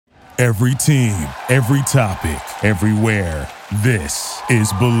Every team, every topic, everywhere. This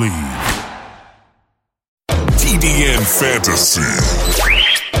is Believe. TDN Fantasy.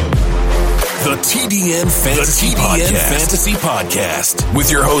 The TDN Fantasy Podcast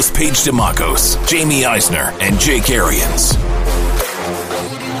with your hosts Paige DeMacos, Jamie Eisner, and Jake Arians.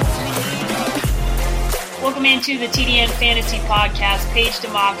 Welcome into the TDN Fantasy Podcast. Paige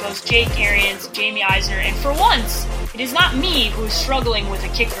DeMacos, Jake Arians, Jamie Eisner, and for once, it is not me who's struggling with a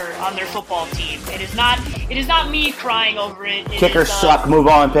kicker on their football team. It is not me crying over it. Kickers suck. Move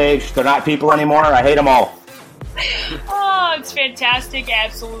on, Paige. They're not people anymore. I hate them all. Oh, it's fantastic.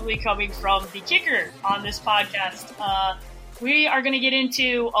 Absolutely coming from the kicker on this podcast. We are going to get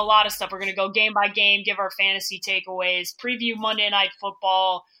into a lot of stuff. We're going to go game by game, give our fantasy takeaways, preview Monday Night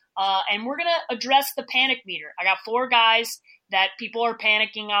Football, and we're going to address the panic meter. I got 4 guys that people are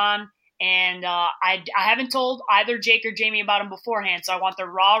panicking on, and I haven't told either Jake or Jamie about them beforehand, so I want their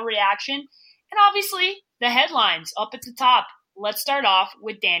raw reaction. And obviously, the headlines up at the top. Let's start off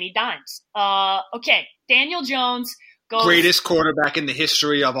with Danny Dimes. Okay, Daniel Jones goes greatest quarterback in the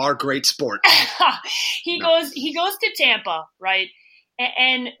history of our great sport. He goes to Tampa, right?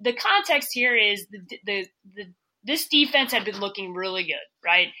 And the context here is this defense had been looking really good,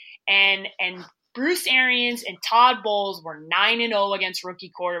 right? And Bruce Arians and Todd Bowles were 9-0 against rookie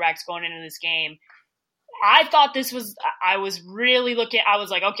quarterbacks going into this game. I thought I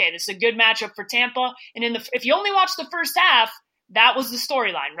was like, okay, this is a good matchup for Tampa. And if you only watch the first half, that was the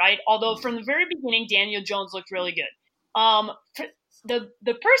storyline, right? Although from the very beginning, Daniel Jones looked really good. The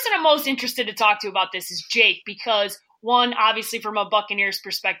person I'm most interested to talk to about this is Jake, because one, obviously from a Buccaneers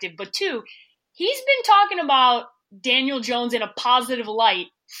perspective, but two, he's been talking about Daniel Jones in a positive light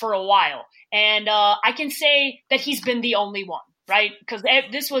for a while. And I can say that he's been the only one, right? Because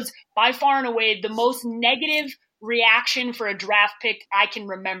this was by far and away the most negative reaction for a draft pick I can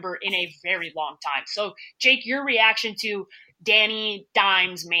remember in a very long time. So, Jake, your reaction to Danny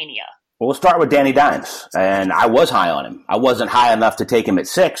Dimes mania? Well, we'll start with Danny Dimes. And I was high on him. I wasn't high enough to take him at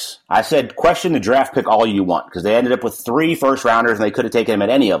 6. I said, question the draft pick all you want, because they ended up with 3 first-rounders, and they could have taken him at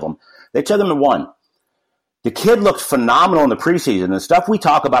any of them. They took him at 1. The kid looked phenomenal in the preseason. The stuff we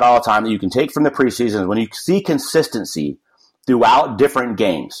talk about all the time that you can take from the preseason is when you see consistency throughout different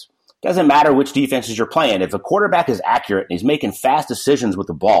games. It doesn't matter which defenses you're playing. If a quarterback is accurate and he's making fast decisions with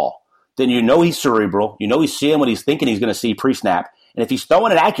the ball, then you know he's cerebral. You know he's seeing what he's thinking he's going to see pre-snap. And if he's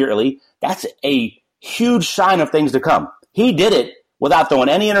throwing it accurately, that's a huge sign of things to come. He did it without throwing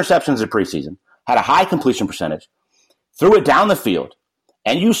any interceptions in preseason, had a high completion percentage, threw it down the field.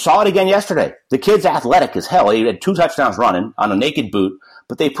 And you saw it again yesterday. The kid's athletic as hell. He had 2 touchdowns running on a naked boot,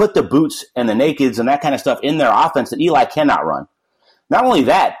 but they put the boots and the nakeds and that kind of stuff in their offense that Eli cannot run. Not only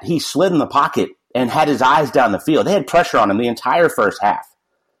that, he slid in the pocket and had his eyes down the field. They had pressure on him the entire first half.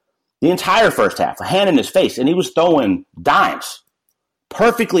 A hand in his face, and he was throwing dimes.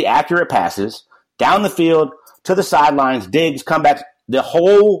 Perfectly accurate passes down the field, to the sidelines, digs, comebacks, the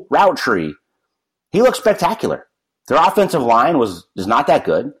whole route tree. He looked spectacular. Their offensive line is not that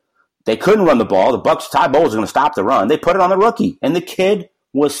good. They couldn't run the ball. The Bucs, Todd Bowles was going to stop the run. They put it on the rookie, and the kid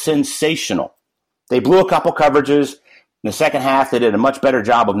was sensational. They blew a couple coverages. In the second half, they did a much better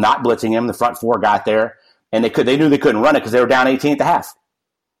job of not blitzing him. The front 4 got there, and they knew they couldn't run it because they were down 18 at the half.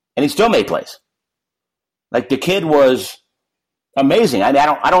 And he still made plays. Like, the kid was amazing. I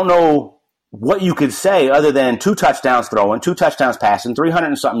don't know what you could say other than 2 touchdowns throwing, 2 touchdowns passing, 300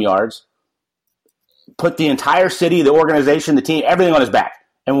 and something yards. Put the entire city, the organization, the team, everything on his back,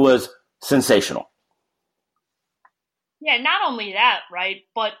 and was sensational. Yeah, not only that, right,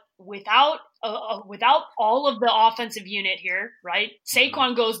 but without all of the offensive unit here, right,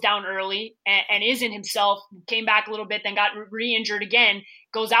 Saquon goes down early and isn't himself, came back a little bit, then got re-injured again,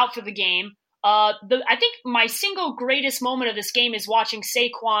 goes out for the game. I think my single greatest moment of this game is watching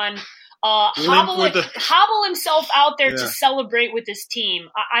Saquon hobble himself out there to celebrate with his team.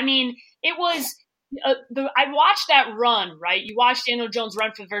 I mean, it was I watched that run, right? You watch Daniel Jones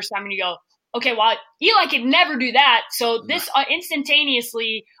run for the first time and you go, okay, well, Eli could never do that. So this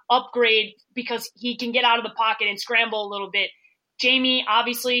instantaneously upgrade because he can get out of the pocket and scramble a little bit. Jamie,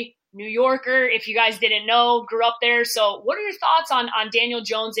 obviously, New Yorker, if you guys didn't know, grew up there. So what are your thoughts on Daniel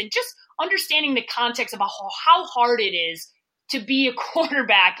Jones and just understanding the context of how hard it is to be a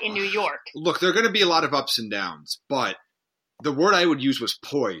quarterback in New York? Look, there are going to be a lot of ups and downs, but the word I would use was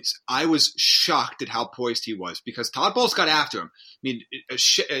poise. I was shocked at how poised he was because Todd Bowles got after him. I mean,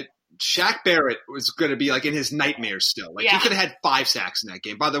 Shaq Barrett was going to be like in his nightmares still. He could have had 5 sacks in that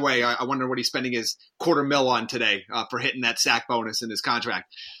game. By the way, I wonder what he's spending his $250,000 on today for hitting that sack bonus in his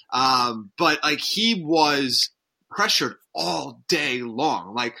contract. But like he was pressured all day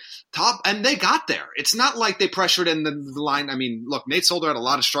long. Like and they got there. It's not like they pressured in the line. I mean, look, Nate Solder had a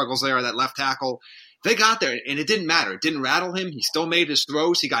lot of struggles there, that left tackle. They got there, and it didn't matter. It didn't rattle him. He still made his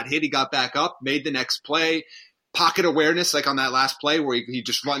throws. He got hit. He got back up, made the next play. Pocket awareness, like on that last play where he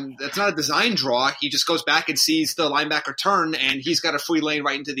just run. That's not a design draw. He just goes back and sees the linebacker turn, and he's got a free lane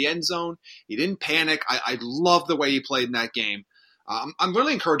right into the end zone. He didn't panic. I love the way he played in that game. I'm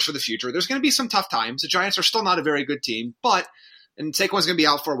really encouraged for the future. There's going to be some tough times. The Giants are still not a very good team, and Saquon's going to be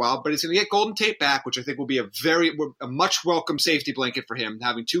out for a while, but he's going to get Golden Tate back, which I think will be a much welcome safety blanket for him,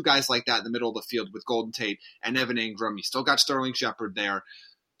 having two guys like that in the middle of the field with Golden Tate and Evan Ingram. You still got Sterling Shepard there.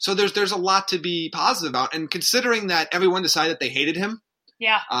 So there's a lot to be positive about. And considering that everyone decided they hated him,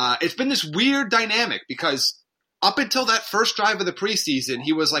 it's been this weird dynamic because up until that first drive of the preseason,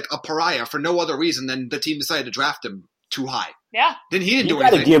 he was like a pariah for no other reason than the team decided to draft him too high. Yeah. Then he didn't do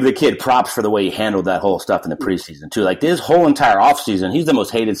anything. You got to give the kid props for the way he handled that whole stuff in the preseason, too. Like this whole entire offseason, he's the most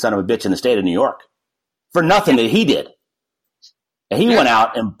hated son of a bitch in the state of New York for nothing that he did. And he went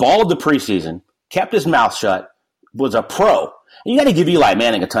out and balled the preseason, kept his mouth shut, was a pro. And you got to give Eli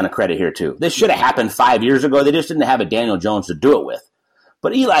Manning a ton of credit here, too. This should have happened 5 years ago. They just didn't have a Daniel Jones to do it with.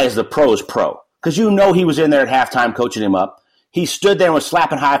 But Eli is the pro's pro because you know he was in there at halftime coaching him up. He stood there and was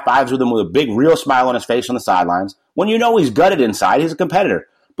slapping high fives with him with a big, real smile on his face on the sidelines. When you know he's gutted inside, he's a competitor.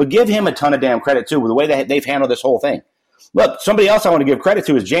 But give him a ton of damn credit, too, with the way they've handled this whole thing. Look, somebody else I want to give credit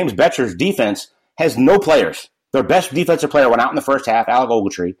to is James Betcher's defense has no players. Their best defensive player went out in the first half, Alec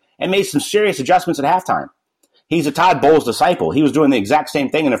Ogletree, and made some serious adjustments at halftime. He's a Todd Bowles disciple. He was doing the exact same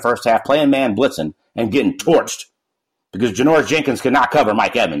thing in the first half, playing man blitzing and getting torched because Janoris Jenkins could not cover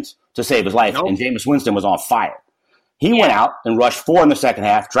Mike Evans to save his life, and Jameis Winston was on fire. He went out and rushed 4 in the second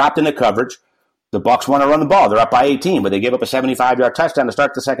half, dropped into coverage. The Bucs want to run the ball. They're up by 18, but they gave up a 75-yard touchdown to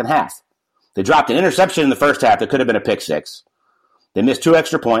start the second half. They dropped an interception in the first half that could have been a pick six. They missed 2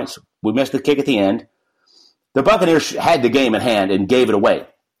 extra points. We missed the kick at the end. The Buccaneers had the game in hand and gave it away.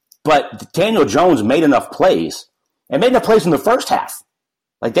 But Daniel Jones made enough plays, and made enough plays in the first half.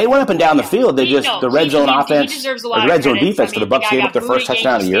 Like, they went up and down the field. They the red zone offense, the red zone defense for the Bucs gave up their first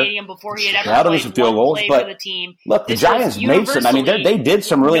touchdown of the year. Held them some field goals, but look, the Giants made some. I mean, they did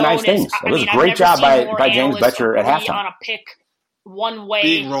some really nice things. It was a great job by James Betcher at halftime. On a pick one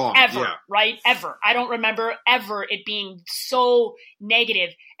way ever, right? Ever. I don't remember ever it being so negative.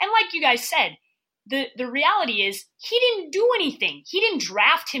 And like you guys said, the reality is he didn't do anything. He didn't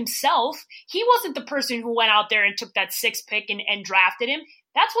draft himself. He wasn't the person who went out there and took that 6th pick and drafted him.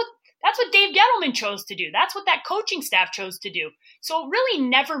 That's what Dave Gettleman chose to do. That's what that coaching staff chose to do. So it really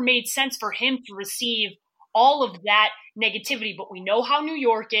never made sense for him to receive all of that negativity. But we know how New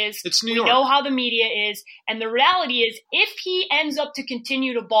York is. It's New York. We know how the media is. And the reality is, if he ends up to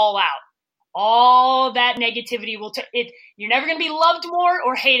continue to ball out, all that negativity will you're never going to be loved more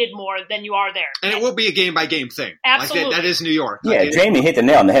or hated more than you are there. And it will be a game-by-game thing. Absolutely. Like that is New York. Yeah, Jamie hit the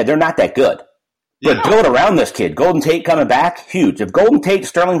nail on the head. They're not that good. But build around this kid. Golden Tate coming back, huge. If Golden Tate,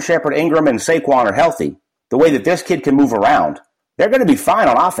 Sterling Shepard, Ingram, and Saquon are healthy, the way that this kid can move around, they're going to be fine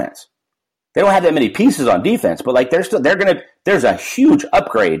on offense. They don't have that many pieces on defense, but like there's a huge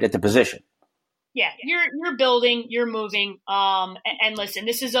upgrade at the position. Yeah, you're building, you're moving. And listen,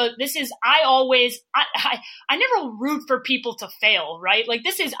 I never root for people to fail, right? Like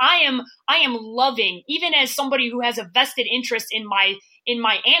I am loving, even as somebody who has a vested interest in my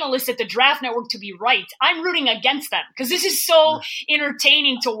analysts at the Draft Network to be right. I'm rooting against them because this is so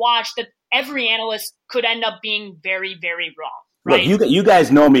entertaining to watch that every analyst could end up being very, very wrong. Right? Look, you guys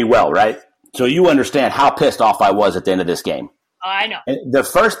know me well, right? So you understand how pissed off I was at the end of this game. I know. And the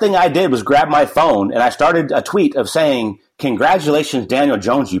first thing I did was grab my phone and I started a tweet of saying, "Congratulations, Daniel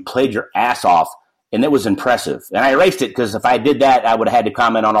Jones, you played your ass off." And it was impressive. And I erased it because if I did that, I would have had to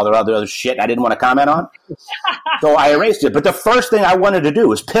comment on all the other shit I didn't want to comment on. So I erased it. But the first thing I wanted to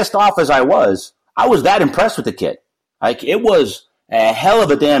do, as pissed off as I was that impressed with the kid. Like, it was a hell of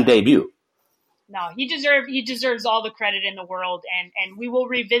a damn debut. No, he deserves all the credit in the world. And we will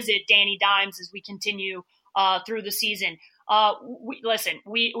revisit Danny Dimes as we continue through the season.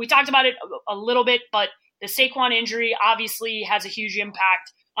 We talked about it a little bit, but the Saquon injury obviously has a huge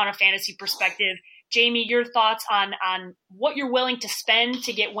impact on a fantasy perspective. Jamie, your thoughts on what you're willing to spend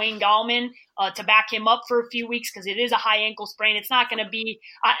to get Wayne Gallman to back him up for a few weeks, because it is a high ankle sprain. It's not going to be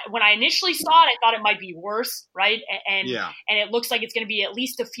when I initially saw it, I thought it might be worse, right? And it looks like it's going to be at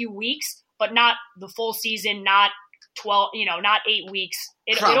least a few weeks, but not the full season, not 12, not 8 weeks.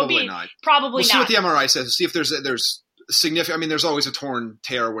 It'll be not. Probably we'll not. See what the MRI says. See if there's significant. I mean, there's always a torn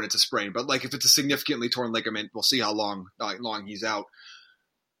tear when it's a sprain, but like if it's a significantly torn ligament, we'll see how long he's out.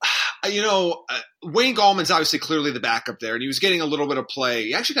 Wayne Gallman's obviously clearly the backup there, and he was getting a little bit of play.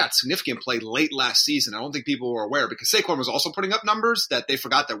 He actually got significant play late last season. I don't think people were aware because Saquon was also putting up numbers that they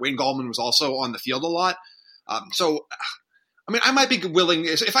forgot that Wayne Gallman was also on the field a lot. I might be willing,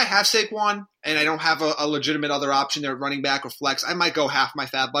 if I have Saquon and I don't have a legitimate other option there at running back or flex, I might go half my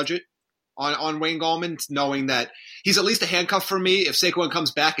fab budget on Wayne Gallman, knowing that he's at least a handcuff for me. If Saquon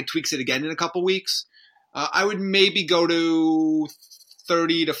comes back and tweaks it again in a couple weeks, I would maybe go to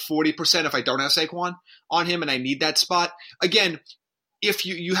 30 to 40% if I don't have Saquon on him and I need that spot. Again, if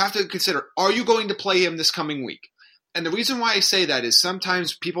you have to consider, are you going to play him this coming week? And the reason why I say that is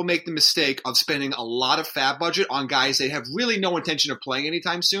sometimes people make the mistake of spending a lot of fab budget on guys they have really no intention of playing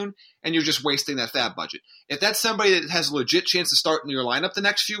anytime soon, and you're just wasting that fab budget. If that's somebody that has a legit chance to start in your lineup the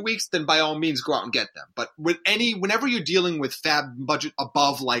next few weeks, then by all means go out and get them. But whenever you're dealing with fab budget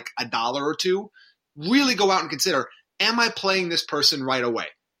above like $1 or $2, really go out and consider, am I playing this person right away?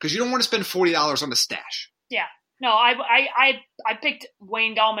 Because you don't want to spend $40 on the stash. Yeah. No, I picked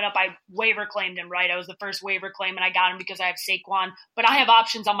Wayne Gallman up. I waiver claimed him, right? I was the first waiver claim, and I got him because I have Saquon. But I have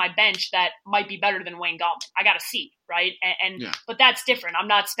options on my bench that might be better than Wayne Gallman. I got to see, right? But that's different.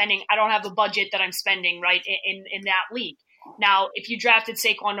 I don't have the budget that I'm spending, right, in that league. Now, if you drafted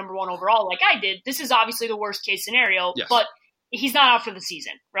Saquon number 1 overall like I did, this is obviously the worst case scenario, yes. But he's not out for the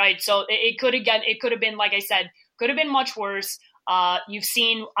season, right? So it could have been, like I said, could have been much worse. You've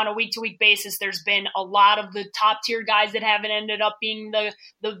seen on a week-to-week basis, there's been a lot of the top-tier guys that haven't ended up being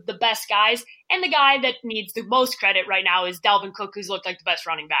the best guys. And the guy that needs the most credit right now is Dalvin Cook, who's looked like the best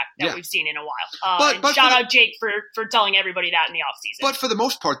running back that we've seen in a while. But shout out Jake for telling everybody that in the offseason. But for the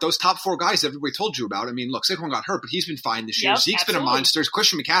most part, those top 4 guys everybody told you about, I mean, look, Saquon got hurt, but he's been fine this year. Zeke's been a monster.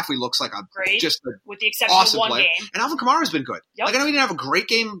 Christian McCaffrey looks like with the exception awesome of one player. game. And Alvin Kamara's been good. Yep. Like, I know he didn't have a great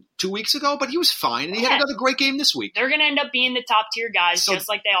game 2 weeks ago, but he was fine, and he had another great game this week. They're going to end up being the top-tier guys, just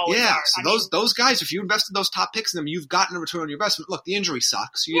like they always are. Yeah, so those guys, if you invested those top picks in them, you've gotten a return on your investment. Look, the injury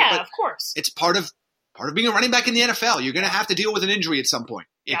sucks. Of course. It's part of being a running back in the NFL. You're going to have to deal with an injury at some point.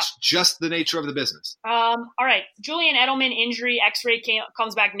 It's just the nature of the business. All right. Julian Edelman injury X-ray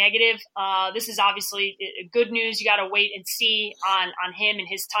comes back negative. This is obviously good news. You got to wait and see on him and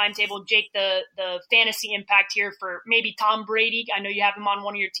his timetable. Jake, the fantasy impact here for maybe Tom Brady. I know you have him on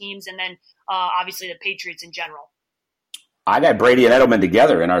one of your teams, and then obviously the Patriots in general. I got Brady and Edelman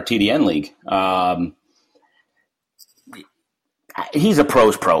together in our TDN league. He's a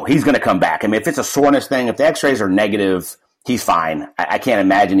pro's pro. He's going to come back. I mean, if it's a soreness thing, if the x-rays are negative, he's fine. I can't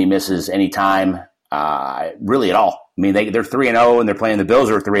imagine he misses any time, really at all. I mean, they're 3-0 and they're playing the Bills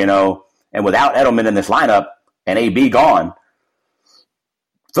who are 3-0. And without Edelman in this lineup and AB gone,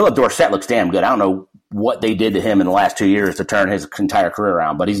 Philip Dorsett looks damn good. I don't know what they did to him in the last 2 years to turn his entire career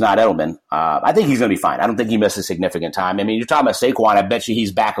around, but he's not Edelman. I think he's going to be fine. I don't think he misses significant time. I mean, you're talking about Saquon. I bet you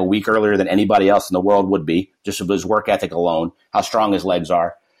he's back a week earlier than anybody else in the world would be, just with his work ethic alone, how strong his legs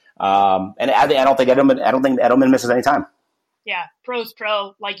are. And I don't think Edelman misses any time. Yeah, pro's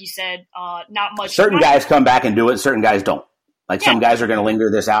pro, like you said. Not much. Certain guys come back and do it. Certain guys don't. Some guys are going to linger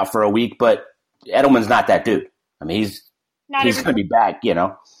this out for a week, but Edelman's not that dude. I mean, he's going to be back, you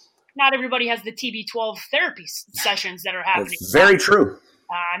know. Not everybody has the TB12 therapy sessions that are happening. That's very true.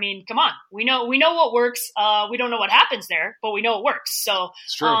 I mean, come on. We know what works. We don't know what happens there, but we know it works. So,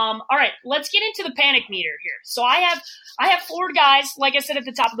 all right, let's get into the panic meter here. So I have 4 guys, like I said at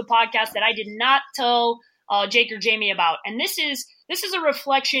the top of the podcast, that I did not tell Jake or Jamie about, and this is a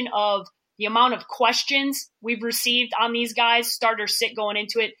reflection of the amount of questions we've received on these guys, start or sit going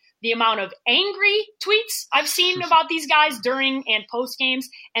into it. The amount of angry tweets I've seen about these guys during and post games.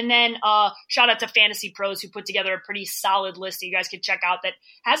 And then shout out to Fantasy Pros who put together a pretty solid list that you guys can check out that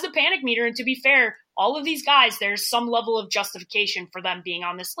has the panic meter. And to be fair, all of these guys, there's some level of justification for them being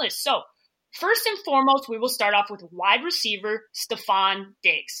on this list. So first and foremost, we will start off with wide receiver Stefon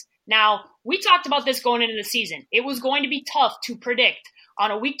Diggs. Now, we talked about this going into the season. It was going to be tough to predict on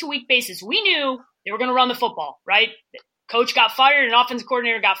a week-to-week basis. We knew they were going to run the football, right? Coach got fired, an offensive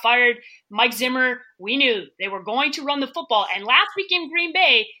coordinator got fired. Mike Zimmer, we knew they were going to run the football. And last week in Green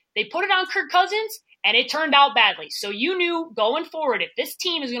Bay, they put it on Kirk Cousins, and it turned out badly. So you knew going forward, if this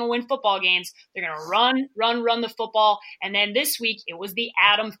team is going to win football games, they're going to run the football. And then this week, it was the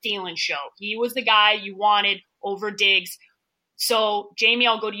Adam Thielen show. He was the guy you wanted over Diggs. So, Jamie,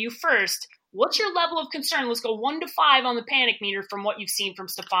 I'll go to you first. What's your level of concern? Let's go 1 to 5 on the panic meter from what you've seen from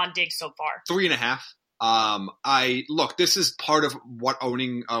Stefon Diggs so far. 3.5. Look, this is part of what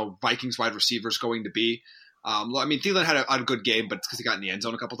owning a Vikings wide receiver is going to be. I mean, Thielen had a good game, but it's because he got in the end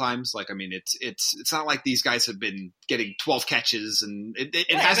zone a couple times. Like, I mean, it's not like these guys have been getting 12 catches, and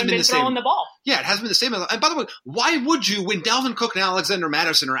it hasn't been the same. Throwing the ball. Yeah, it hasn't been the same. And by the way, why would you, when Dalvin Cook and Alexander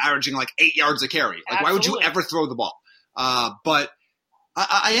Mattison are averaging like 8 yards a carry? Like, why would you ever throw the ball? But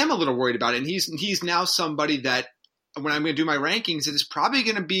I am a little worried about it, and he's now somebody that, when I'm going to do my rankings, it is probably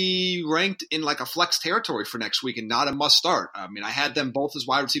going to be ranked in like a flex territory for next week and not a must start. I mean, I had them both as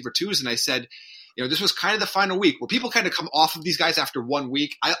wide receiver 2s, and I said, this was kind of the final week where people kind of come off of these guys after 1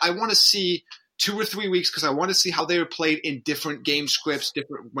 week. I want to see 2 or 3 weeks because I want to see how they were played in different game scripts,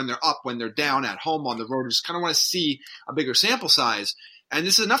 different when they're up, when they're down, at home, on the road. I just kind of want to see a bigger sample size. And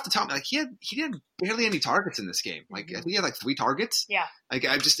this is enough to tell me, like, he had barely any targets in this game. Like, I think he had like 3 targets. Yeah. Like,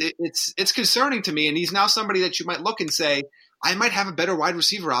 it's concerning to me. And he's now somebody that you might look and say, I might have a better wide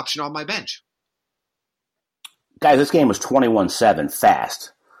receiver option on my bench. Guys, this game was 21-7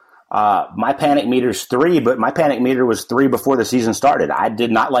 fast. My panic meter's 3, but my panic meter was 3 before the season started. I did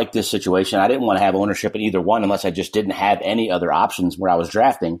not like this situation. I didn't want to have ownership in either one unless I just didn't have any other options where I was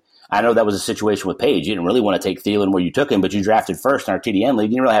drafting. I know that was a situation with Page. You didn't really want to take Thielen where you took him, but you drafted first in our TDN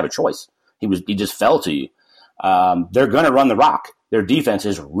league. You didn't really have a choice. He just fell to you. They're going to run the rock. Their defense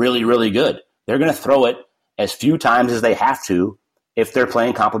is really, really good. They're going to throw it as few times as they have to if they're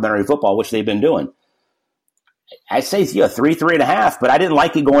playing complementary football, which they've been doing. I say 3.5, but I didn't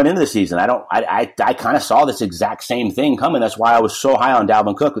like it going into the season. I kind of saw this exact same thing coming. That's why I was so high on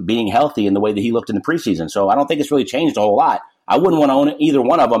Dalvin Cook being healthy and the way that he looked in the preseason. So I don't think it's really changed a whole lot. I wouldn't want to own either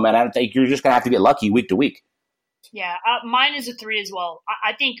one of them, and I don't think you're just going to have to get lucky week to week. Yeah, mine is a 3 as well.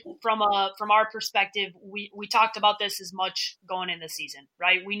 I think from our perspective, we talked about this as much going in the season,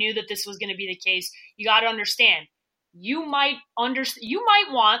 right? We knew that this was going to be the case. You got to understand. You might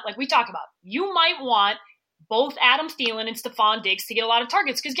want, like we talk about, you might want both Adam Thielen and Stephon Diggs to get a lot of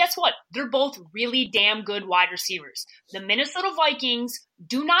targets because guess what? They're both really damn good wide receivers. The Minnesota Vikings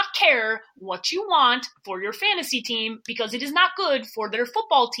do not care what you want for your fantasy team because it is not good for their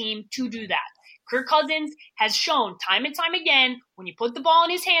football team to do that. Kirk Cousins has shown time and time again when you put the ball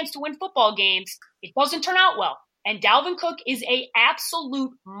in his hands to win football games, it doesn't turn out well. And Dalvin Cook is an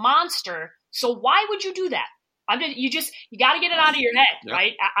absolute monster. So why would you do that? You got to get it out of your head, yep.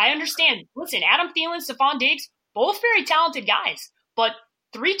 Right? I understand. Listen, Adam Thielen, Stephon Diggs, both very talented guys, but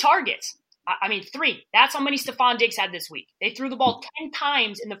 3 targets. 3. That's how many Stephon Diggs had this week. They threw the ball 10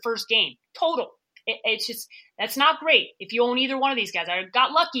 times in the first game total. It's just that's not great if you own either one of these guys. I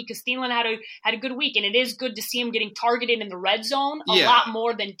got lucky because Thielen had a good week, and it is good to see him getting targeted in the red zone a lot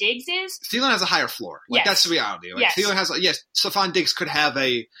more than Diggs is. Thielen has a higher floor. Like, that's the reality. Like, Thielen has, Stephon Diggs could have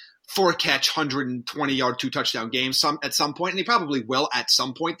a 4-catch, 120-yard, 2-touchdown game at some point, and he probably will at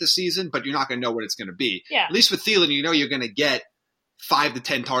some point this season, but you're not going to know what it's going to be. Yeah. At least with Thielen, you're going to get 5 to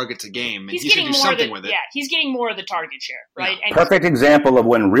 10 targets a game, and he's going to do something with it. Yeah, he's getting more of the target share, right? Yeah. And perfect example of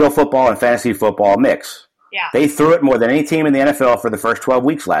when real football and fantasy football mix. Yeah. They threw it more than any team in the NFL for the first 12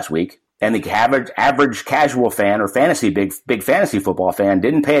 weeks last week, and the average casual fan or big fantasy football fan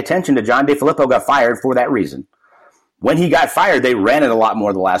didn't pay attention to John DeFilippo got fired for that reason. When he got fired, they ran it a lot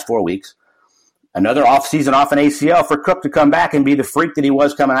more the last 4 weeks. Another offseason off an ACL for Cook to come back and be the freak that he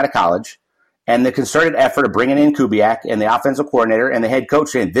was coming out of college. And the concerted effort of bringing in Kubiak and the offensive coordinator and the head coach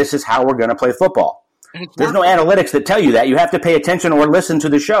saying, this is how we're going to play football. There's no analytics that tell you that. You have to pay attention or listen to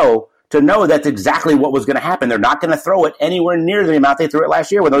the show to know that's exactly what was going to happen. They're not going to throw it anywhere near the amount they threw it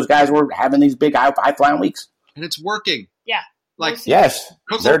last year when those guys were having these big high-flying weeks. And it's working. Yeah. Yes,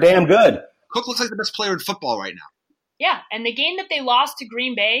 they're damn good. Cook looks like the best player in football right now. Yeah, and the game that they lost to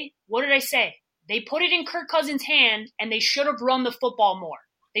Green Bay, what did I say? They put it in Kirk Cousins' hand, and they should have run the football more.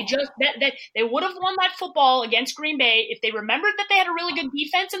 They just they would have won that football against Green Bay if they remembered that they had a really good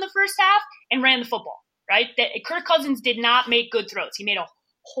defense in the first half and ran the football, right? Kirk Cousins did not make good throws. He made a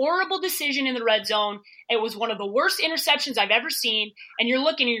horrible decision in the red zone. It was one of the worst interceptions I've ever seen, and you're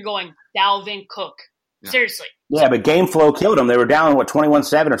looking and you're going, Dalvin Cook. Yeah. Seriously. Yeah, but game flow killed them. They were down,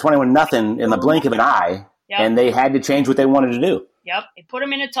 21-7 or 21-0 in the blink of an eye. Yep. And they had to change what they wanted to do. Yep. It put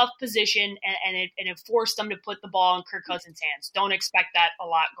them in a tough position, and it forced them to put the ball in Kirk Cousins' hands. Don't expect that a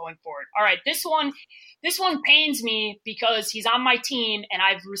lot going forward. All right, this one pains me because he's on my team, and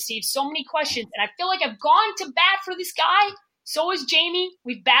I've received so many questions, and I feel like I've gone to bat for this guy. So is Jamie.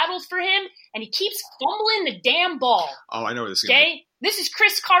 We've battled for him, and he keeps fumbling the damn ball. Oh, I know where this is going. Okay? This is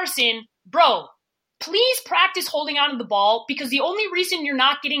Chris Carson. Bro, please practice holding on to the ball because the only reason you're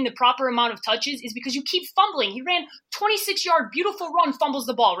not getting the proper amount of touches is because you keep fumbling. He ran 26-yard beautiful run, fumbles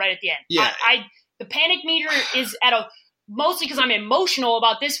the ball right at the end. Yeah. The panic meter is at mostly because I'm emotional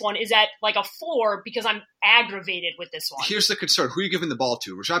about this one, is at like a 4 because I'm aggravated with this one. Here's the concern. Who are you giving the ball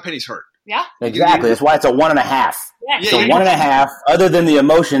to? Rashad Penny's hurt. Yeah. Exactly. That's why it's a 1.5. Yeah. So 1.5, other than the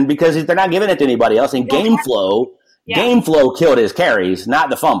emotion, because they're not giving it to anybody else. And game flow killed his carries, not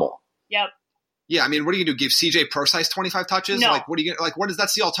the fumble. Yep. Yeah, I mean, what are you going to do? Give CJ Procise 25 touches? No. Like, what are you like? What is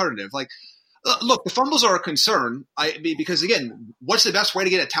that's the alternative? Like, look, the fumbles are a concern. Because again, what's the best way to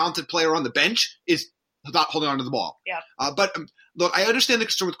get a talented player on the bench is not holding on to the ball. Yeah. But look, I understand the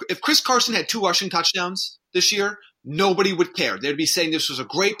concern. If Chris Carson had 2 rushing touchdowns this year, nobody would care. They'd be saying this was a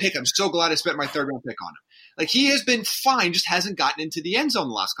great pick. I'm so glad I spent my 3rd round pick on him. Like, he has been fine, just hasn't gotten into the end zone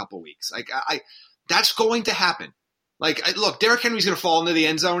the last couple of weeks. Like, that's going to happen. Like, look, Derrick Henry's going to fall into the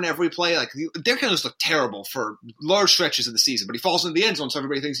end zone every play. Like, Derrick Henry's looked terrible for large stretches of the season, but he falls into the end zone, so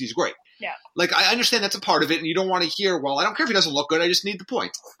everybody thinks he's great. Yeah. Like, I understand that's a part of it, and you don't want to hear, well, I don't care if he doesn't look good, I just need the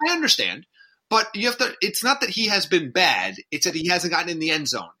points. I understand. But you have to. It's not that he has been bad. It's that he hasn't gotten in the end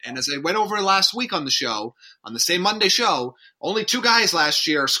zone. And as I went over last week on the show, on the same Monday show, only 2 guys last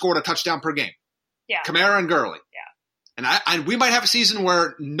year scored a touchdown per game. Yeah. Kamara and Gurley. Yeah. And we might have a season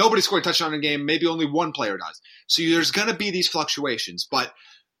where nobody scored a touchdown in a game. Maybe only one player does. So there's going to be these fluctuations. But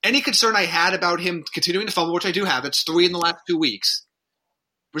any concern I had about him continuing to fumble, which I do have, it's 3 in the last 2 weeks.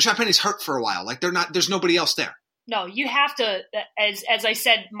 Rashad Penny's hurt for a while. Like, there's nobody else there. No, you have to, as I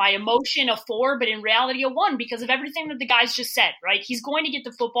said, my emotion a 4, but in reality a 1 because of everything that the guys just said, right? He's going to get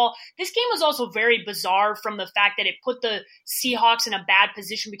the football. This game was also very bizarre from the fact that it put the Seahawks in a bad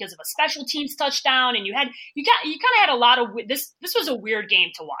position because of a special teams touchdown, and you kind of had a lot of this. This was a weird game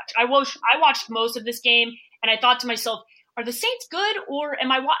to watch. I watched most of this game, and I thought to myself, are the Saints good, or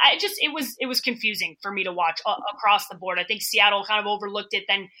am I? It was confusing for me to watch across the board. I think Seattle kind of overlooked it.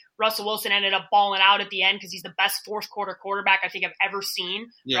 Then Russell Wilson ended up balling out at the end because he's the best 4th quarter quarterback I think I've ever seen.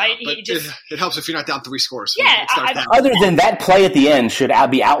 Yeah, right? But it helps if you're not down 3 scores. Yeah. Other than that play at the end should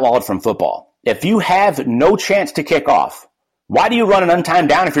be outlawed from football. If you have no chance to kick off, why do you run an untimed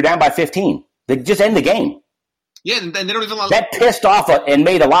down if you're down by 15? They just end the game. Yeah, and they don't even allow that pissed off and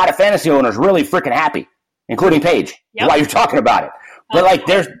made a lot of fantasy owners really freaking happy, including Paige. Yep. While you're talking about it, but like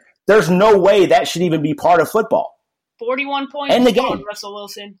there's no way that should even be part of football. 41 points in the game. Russell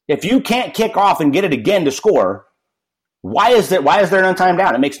Wilson. If you can't kick off and get it again to score, why is there an untimed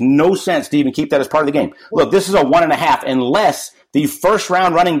down? It makes no sense to even keep that as part of the game. Look, this is a 1.5 unless the first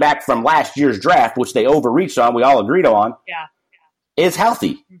round running back from last year's draft, which they overreached on, we all agreed on, is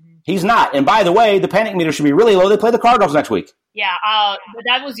healthy. Mm-hmm. He's not. And by the way, the panic meter should be really low. They play the Cardinals next week. Yeah, but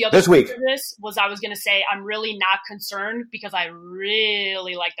that was the other this week. Of this was I was going to say I'm really not concerned because I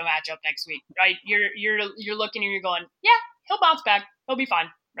really like the matchup next week. Right? You're looking and you're going, yeah, he'll bounce back, he'll be fine.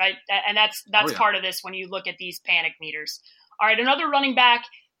 Right? And that's part of this when you look at these panic meters. All right, another running back.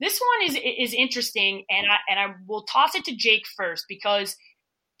 This one is interesting, and I will toss it to Jake first because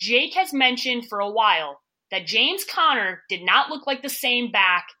Jake has mentioned for a while that James Conner did not look like the same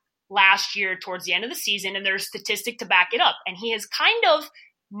back last year towards the end of the season, and there's a statistic to back it up. And he has kind of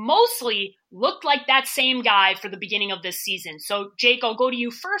mostly looked like that same guy for the beginning of this season. So, Jake, I'll go to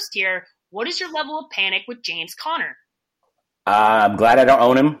you first here. What is your level of panic with James Conner? I'm glad I don't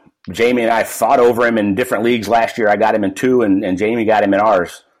own him. Jamie and I fought over him in different leagues last year. I got him in 2, and Jamie got him in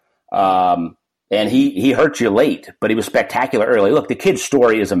ours. And he hurt you late, but he was spectacular early. Look, the kid's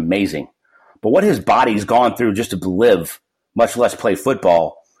story is amazing. But what his body's gone through just to live, much less play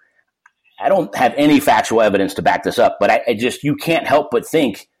football, I don't have any factual evidence to back this up, but you can't help but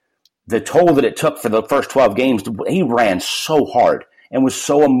think the toll that it took for the first 12 games. He ran so hard and was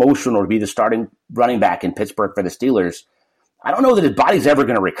so emotional to be the starting running back in Pittsburgh for the Steelers. I don't know that his body's ever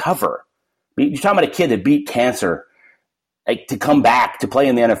going to recover. You're talking about a kid that beat cancer, like, to come back to play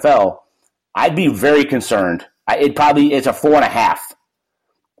in the NFL. I'd be very concerned. It's a 4.5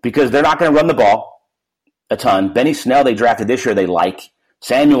 because they're not going to run the ball a ton. Benny Snell they drafted this year they like.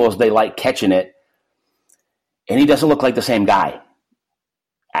 Samuels, they like catching it, and he doesn't look like the same guy.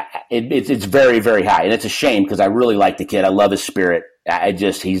 It's very, very high, and it's a shame because I really like the kid. I love his spirit.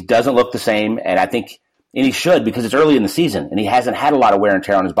 He doesn't look the same, and he should because it's early in the season, and he hasn't had a lot of wear and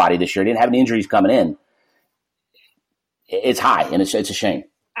tear on his body this year. He didn't have any injuries coming in. It's high, and it's a shame.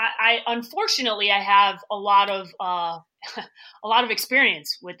 Unfortunately, I have a lot of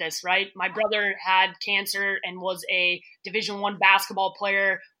experience with this, right? My brother had cancer and was a Division I basketball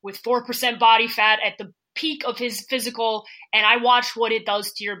player with 4% body fat at the peak of his physical, and I watched what it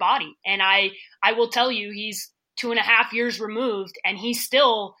does to your body. And I will tell you, he's 2.5 years removed, and he's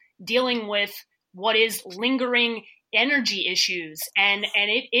still dealing with what is lingering energy issues. And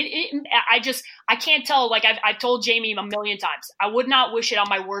I can't tell, like I've told Jamie a million times, I would not wish it on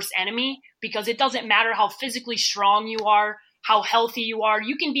my worst enemy because it doesn't matter how physically strong you are, how healthy you are.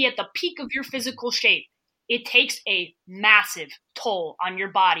 You can be at the peak of your physical shape. it takes a massive toll on your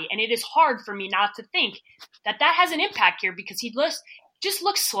body. And it is hard for me not to think that has an impact here, because he just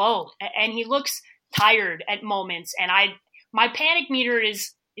looks slow and he looks tired at moments. And my panic meter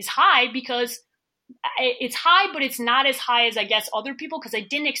is high, because it's high, but it's not as high as I guess other people, because I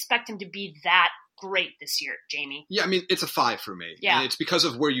didn't expect him to be that great this year, Jamie. Yeah, I mean, it's a 5 for me. Yeah. And it's because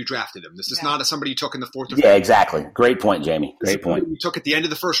of where you drafted him. This is not somebody you took in the 4th or 5th. Yeah, exactly. Great point, Jamie. Great point. You took at the end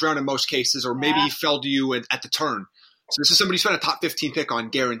of the first round in most cases, or maybe he fell to you at the turn. So this is somebody you spent a top 15 pick on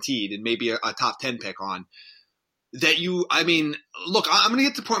guaranteed, and maybe a top 10 pick on. That you, I mean, look, I'm going to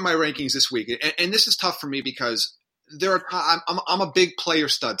get to the point in my rankings this week, and this is tough for me because I'm a big player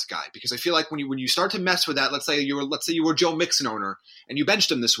studs guy, because I feel like when you start to mess with that, let's say you were Joe Mixon owner and you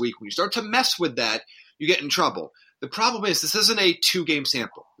benched him this week. When you start to mess with that, you get in trouble. The problem is this isn't a 2-game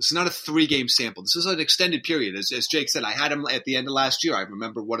sample. This is not a 3-game sample. This is an extended period. As Jake said, I had him at the end of last year. I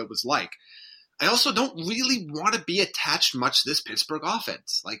remember what it was like. I also don't really want to be attached much to this Pittsburgh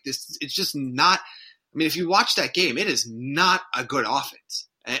offense. Like this, it's just not. I mean, if you watch that game, it is not a good offense.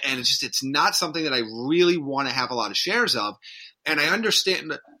 And it's not something that I really want to have a lot of shares of. And I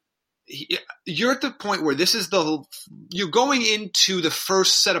understand you're at the point where this is you're going into the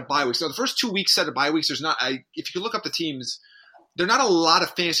first set of bye weeks. Now, the first 2 weeks set of bye weeks, if you look up the teams, there are not a lot of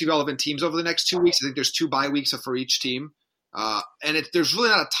fantasy relevant teams over the next 2 weeks. I think there's 2 bye weeks for each team. And there's really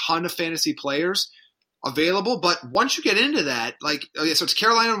not a ton of fantasy players available. But once you get into that, so it's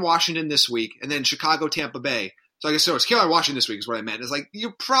Carolina and Washington this week, and then Chicago, Tampa Bay. So I guess it's Carolina, Washington this week is what I meant. It's like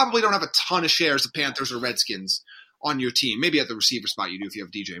you probably don't have a ton of shares of Panthers or Redskins on your team. Maybe at the receiver spot you do if you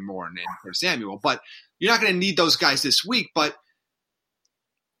have DJ Moore and Curtis Samuel. But you're not going to need those guys this week. But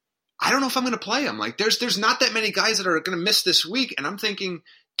I don't know if I'm going to play them. Like there's not that many guys that are going to miss this week. And I'm thinking,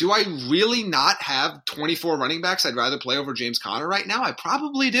 do I really not have 24 running backs I'd rather play over James Conner right now? I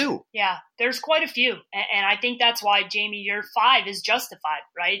probably do. Yeah, there's quite a few. And I think that's why, Jamie, your 5 is justified,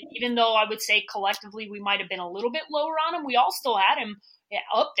 right? Even though I would say collectively we might have been a little bit lower on him, we all still had him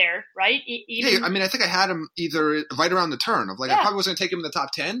up there, right? Yeah, I mean, I think I had him either right around the turn of I probably wasn't going to take him in the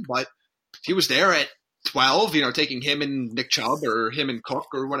top 10, but he was there at 12, taking him and Nick Chubb or him and Cook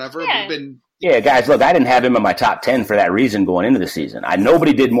or whatever. Yeah. Yeah, guys, look, I didn't have him in my top 10 for that reason going into the season.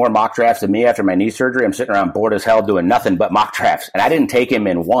 Nobody did more mock drafts than me after my knee surgery. I'm sitting around bored as hell doing nothing but mock drafts. And I didn't take him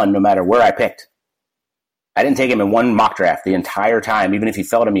in one no matter where I picked. I didn't take him in one mock draft the entire time, even if he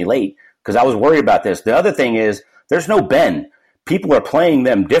fell to me late, because I was worried about this. The other thing is there's no Ben. People are playing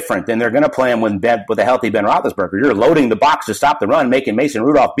them different than they're going to play them with a healthy Ben Roethlisberger. You're loading the box to stop the run, making Mason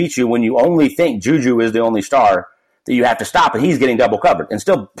Rudolph beat you when you only think Juju is the only star that you have to stop, and he's getting double covered and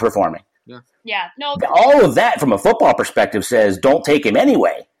still performing. Yeah, no. All of that from a football perspective says don't take him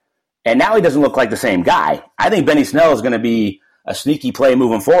anyway. And now he doesn't look like the same guy. I think Benny Snell is going to be a sneaky play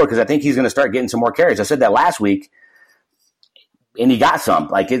moving forward because I think he's going to start getting some more carries. I said that last week, and he got some.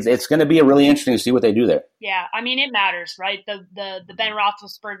 It's going to be really interesting to see what they do there. Yeah, I mean, it matters, right? The Ben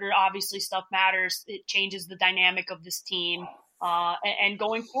Roethlisberger, obviously stuff matters. It changes the dynamic of this team. And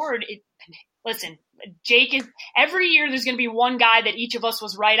going forward, listen, Jake is every year there's going to be one guy that each of us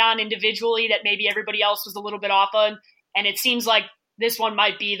was right on individually that maybe everybody else was a little bit off on. And it seems like this one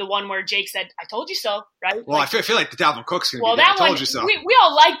might be the one where Jake said, I told you so, right? Well, I feel like the Dalvin Cook's going to be that I told one, you so. We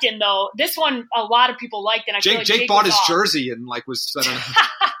all liked him, though. This one, a lot of people liked, and I feel like Jake bought his jersey and was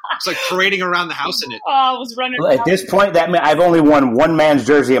it's parading around the house in it. Was running around. At this point, I've only worn one man's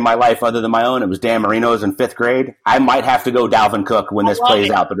jersey in my life other than my own. It was Dan Marino's in 5th grade. I might have to go Dalvin Cook when this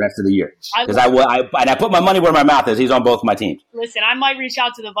plays out the rest of the year because I put my money where my mouth is. He's on both my teams. Listen, I might reach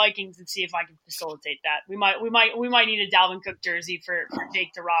out to the Vikings and see if I can facilitate that. We might need a Dalvin Cook jersey for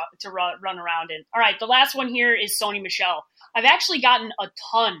Jake to run around in. All right, the last one here is Sony Michel. I've actually gotten a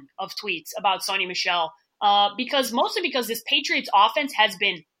ton of tweets about Sony Michel because this Patriots offense has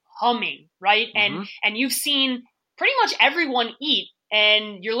been humming, right? Mm-hmm. And you've seen pretty much everyone eat,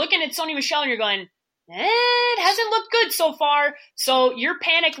 and you're looking at Sony Michel and you're going, it hasn't looked good so far. So your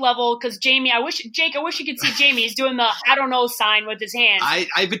panic level, because Jamie, I wish you could see Jamie. He's doing the I don't know sign with his hands.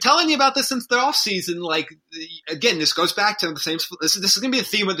 I've been telling you about this since the off season. Again, this goes back to the same. This is going to be a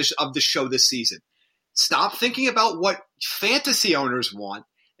theme of the show this season. Stop thinking about what fantasy owners want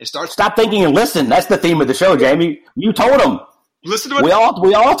and stop thinking and listen. That's the theme of the show, Jamie. You told them. Listen to what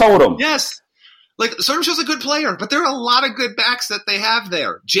we all told them. Yes. Sony a good player, but there are a lot of good backs that they have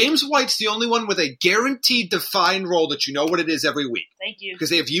there. James White's the only one with a guaranteed defined role that you know what it is every week. Thank you. Because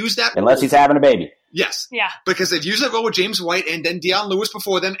they've used that unless role. He's having a baby. Yes. Yeah. Because they've used that role with James White and then Deion Lewis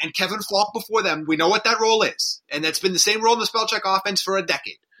before them and Kevin Falk before them. We know what that role is. And that's been the same role in the Spellcheck offense for a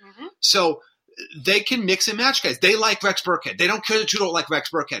decade. Mm-hmm. So they can mix and match guys. They like Rex Burkhead. They don't care that you don't like Rex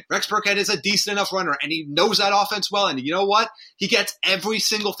Burkhead. Rex Burkhead is a decent enough runner, and he knows that offense well. And you know what? He gets every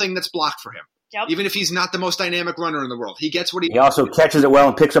single thing that's blocked for him. Yep. Even if he's not the most dynamic runner in the world, he gets what he. He also catches it well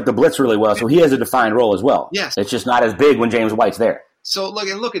and picks up the blitz really well, so he has a defined role as well. Yes, it's just not as big when James White's there. So look,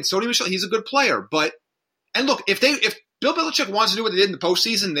 and Sony Michel, he's a good player, but look, if Bill Belichick wants to do what they did in the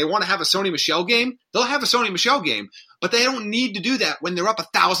postseason, they want to have a Sony Michel game, they'll have a Sony Michel game, but they don't need to do that when they're up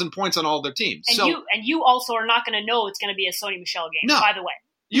 1,000 points on all their teams. And you also are not going to know it's going to be a Sony Michel game. No, by the way,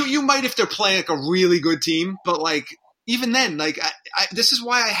 you might if they're playing like a really good team, but like. Even then, like this is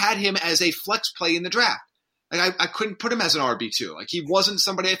why I had him as a flex play in the draft. Like I couldn't put him as an RB2. Like he wasn't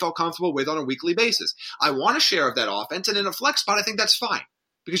somebody I felt comfortable with on a weekly basis. I want a share of that offense, and in a flex spot, I think that's fine.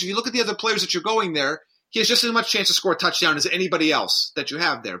 Because if you look at the other players that you're going there, he has just as much chance to score a touchdown as anybody else that you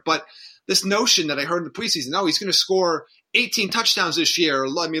have there. But this notion that I heard in the preseason, he's going to score 18 touchdowns this year.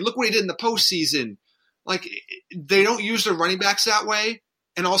 I mean, look what he did in the postseason. Like they don't use their running backs that way,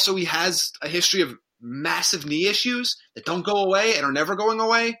 and also he has a history of massive knee issues that don't go away and are never going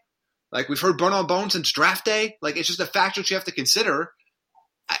away. Like we've heard burn on bone since draft day. Like it's just a factor that you have to consider.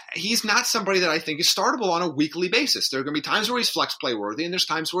 He's not somebody that I think is startable on a weekly basis. There are going to be times where he's flex play worthy, and there's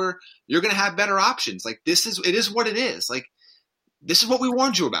times where you're going to have better options. Like it is what it is. Like this is what we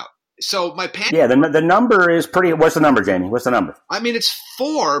warned you about. So my panic. Yeah, the number is pretty. What's the number, Jamie? What's the number? I mean, it's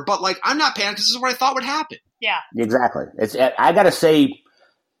 4, but like I'm not panicked because this is what I thought would happen. Yeah, exactly. I got to say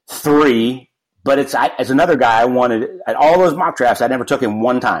 3. But it's another guy I wanted at all those mock drafts. I never took him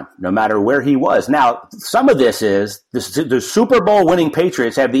one time, no matter where he was. Now, some of this is the Super Bowl winning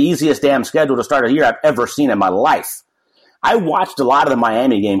Patriots have the easiest damn schedule to start a year I've ever seen in my life. I watched a lot of the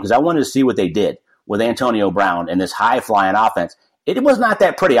Miami game because I wanted to see what they did with Antonio Brown and this high flying offense. It was not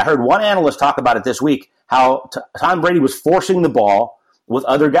that pretty. I heard one analyst talk about it this week, how Tom Brady was forcing the ball with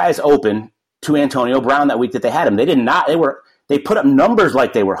other guys open to Antonio Brown that week that they had him. They put up numbers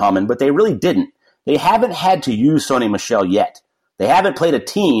like they were humming, but they really didn't. They haven't had to use Sony Michel yet. They haven't played a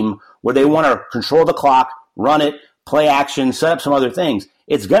team where they want to control the clock, run it, play action, set up some other things.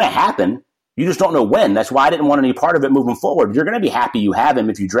 It's going to happen. You just don't know when. That's why I didn't want any part of it moving forward. You're going to be happy you have him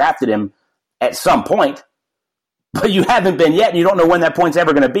if you drafted him at some point, but you haven't been yet, and you don't know when that point's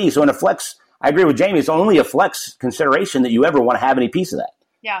ever going to be. So in a flex, I agree with Jamie, it's only a flex consideration that you ever want to have any piece of that.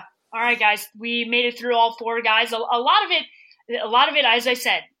 Yeah. All right, guys. We made it through all 4 guys. A lot of it, as I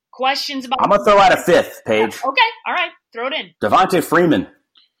said, questions about. I'm going to throw out a 5th, Paige. Yeah, okay. All right. Throw it in. Devontae Freeman.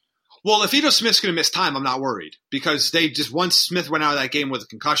 Well, if Ito Smith's going to miss time, I'm not worried because they just once Smith went out of that game with a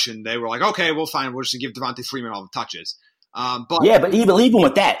concussion, they were like, okay, we'll fine. We're just going to give Devontae Freeman all the touches. But even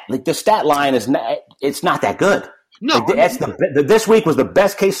with that, like the stat line is it's not that good. No, like this week was the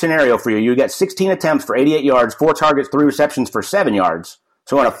best case scenario for you. You got 16 attempts for 88 yards, 4 targets, 3 receptions for 7 yards.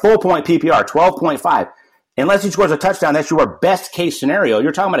 So on a full point PPR, 12.5. Unless he scores a touchdown, that's your best case scenario.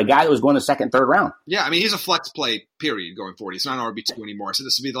 You're talking about a guy that was going the 2nd, 3rd round. Yeah, I mean, he's a flex play, period, going forward. He's not an RB2 anymore. So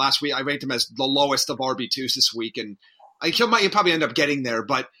this will be the last week. I ranked him as the lowest of RB2s this week, and he'll probably end up getting there.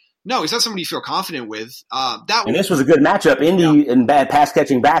 But no, he's not somebody you feel confident with. And this was a good matchup. Indy and bad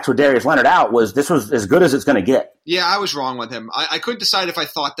pass-catching backs with Darius Leonard out this was as good as it's going to get. Yeah, I was wrong with him. I couldn't decide if I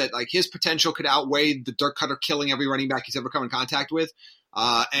thought that like his potential could outweigh the Dirk Cutter killing every running back he's ever come in contact with,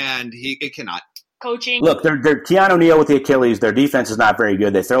 and it cannot. Coaching. Look, they're Keanu O'Neal with the Achilles. Their defense is not very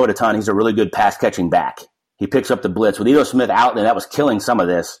good. They throw it a ton. He's a really good pass-catching back. He picks up the blitz. With Ito Smith out, and that was killing some of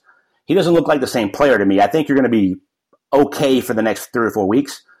this. He doesn't look like the same player to me. I think you're going to be okay for the next 3 or 4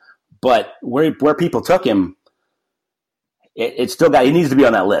 weeks. But where people took him, it's still he needs to be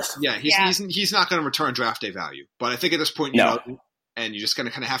on that list. Yeah, he's not going to return draft day value. But I think at this point, you know, and you're just going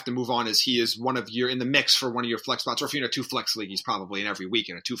to kind of have to move on as he is in the mix for one of your flex spots. Or if you're in a 2-flex league, he's probably in every week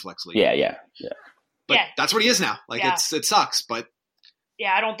in a 2-flex league. Yeah. But that's what he is now. Like it sucks, but.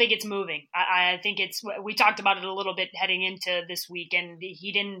 Yeah, I don't think it's moving. I think we talked about it a little bit heading into this week, and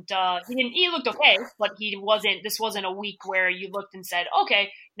he looked okay, but this wasn't a week where you looked and said, okay,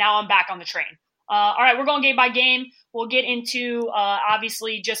 now I'm back on the train. All right, we're going game by game. We'll get into,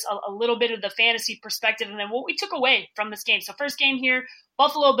 obviously, just a little bit of the fantasy perspective and then what we took away from this game. So first game here,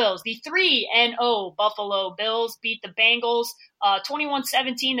 Buffalo Bills. The 3-0 Buffalo Bills beat the Bengals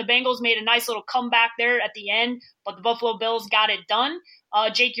 21-17. The Bengals made a nice little comeback there at the end, but the Buffalo Bills got it done.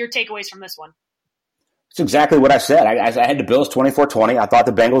 Jake, your takeaways from this one. It's exactly what I said. I had the Bills 24-20. I thought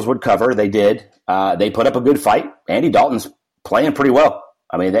the Bengals would cover. They did. They put up a good fight. Andy Dalton's playing pretty well.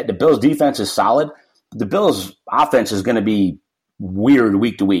 I mean, the Bills' defense is solid. The Bills' offense is going to be weird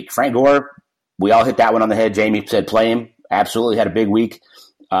week to week. Frank Gore, we all hit that one on the head. Jamie said play him. Absolutely had a big week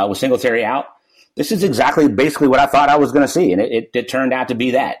with Singletary out. This is exactly basically what I thought I was going to see, and it turned out to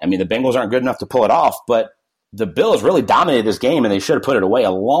be that. I mean, the Bengals aren't good enough to pull it off, but the Bills really dominated this game, and they should have put it away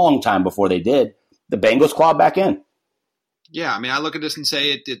a long time before they did. The Bengals clawed back in. Yeah, I mean, I look at this and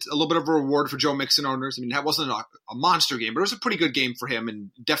say it's a little bit of a reward for Joe Mixon owners. I mean, that wasn't a monster game, but it was a pretty good game for him,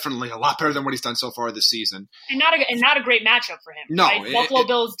 and definitely a lot better than what he's done so far this season. And not a great matchup for him. No, right? Buffalo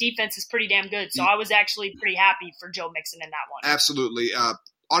Bills defense is pretty damn good, so I was actually pretty happy for Joe Mixon in that one. Absolutely.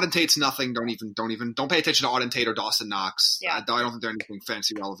 Auden Tate's nothing. Don't pay attention to Auden Tate or Dawson Knox. Yeah. I don't think they're anything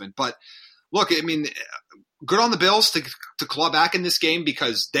fancy relevant. But look, I mean, good on the Bills to claw back in this game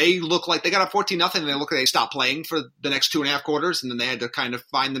because they look like they got up 14-0 and they look like they stopped playing for the next 2.5 quarters, and then they had to kind of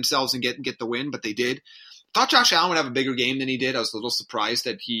find themselves and get the win, but they did. Thought Josh Allen would have a bigger game than he did. I was a little surprised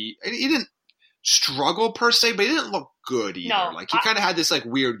that he didn't struggle per se, but he didn't look good either. No, like he kind of had this like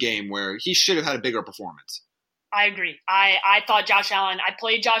weird game where he should have had a bigger performance. I agree. I thought Josh Allen. I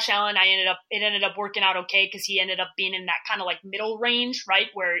played Josh Allen. It ended up working out okay because he ended up being in that kind of like middle range, right,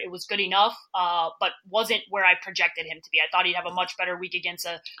 where it was good enough, but wasn't where I projected him to be. I thought he'd have a much better week against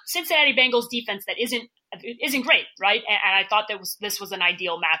a Cincinnati Bengals defense that isn't great, right? And I thought this was an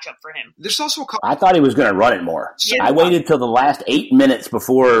ideal matchup for him. There's also I thought he was going to run it more. Yeah. I waited till the last 8 minutes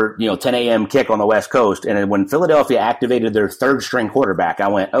before 10 a.m. kick on the West Coast, and then when Philadelphia activated their third string quarterback, I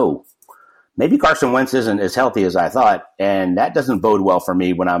went, oh. Maybe Carson Wentz isn't as healthy as I thought, and that doesn't bode well for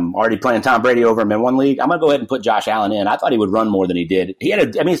me when I'm already playing Tom Brady over him in one league. I'm going to go ahead and put Josh Allen in. I thought he would run more than he did. He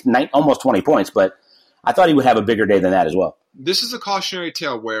had, it's almost 20 points, but I thought he would have a bigger day than that as well. This is a cautionary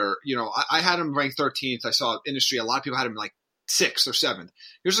tale where, I had him ranked 13th. I saw industry, a lot of people had him like 6th or 7th.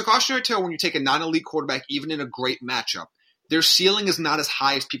 Here's a cautionary tale when you take a non-elite quarterback, even in a great matchup, their ceiling is not as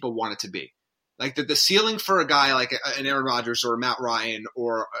high as people want it to be. Like the ceiling for a guy like an Aaron Rodgers or a Matt Ryan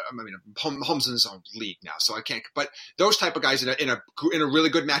or Holmes in his own league now, so I can't. But those type of guys in a really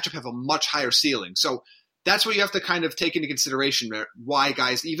good matchup have a much higher ceiling. So that's what you have to kind of take into consideration. Why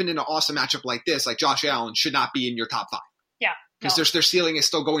guys, even in an awesome matchup like this, like Josh Allen, should not be in your top 5. Yeah, because their ceiling is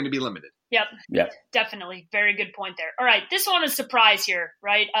still going to be limited. Yep. Definitely. Very good point there. All right. This one is a surprise here,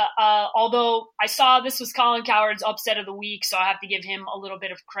 right? Although I saw this was Colin Cowherd's upset of the week, so I have to give him a little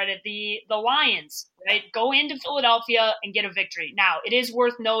bit of credit. The Lions, right, go into Philadelphia and get a victory. Now, it is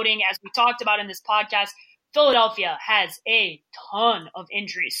worth noting, as we talked about in this podcast, Philadelphia has a ton of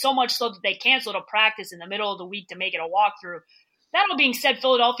injuries, so much so that they canceled a practice in the middle of the week to make it a walkthrough. That all being said,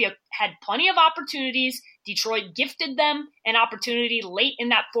 Philadelphia had plenty of opportunities. Detroit gifted them an opportunity late in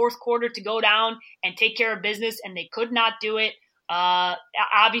that fourth quarter to go down and take care of business, and they could not do it.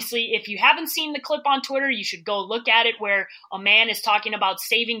 Obviously, if you haven't seen the clip on Twitter, you should go look at it where a man is talking about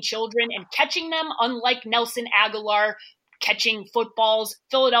saving children and catching them, unlike Nelson Aguilar catching footballs.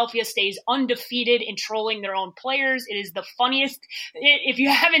 Philadelphia stays undefeated in trolling their own players. It is the funniest. If you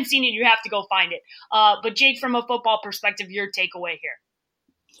haven't seen it, you have to go find it. But Jake, from a football perspective, your takeaway here.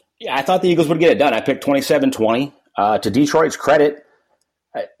 Yeah, I thought the Eagles would get it done. I picked 27-20. To Detroit's credit,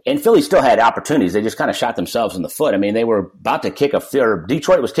 and Philly still had opportunities. They just kind of shot themselves in the foot. I mean, they were about to kick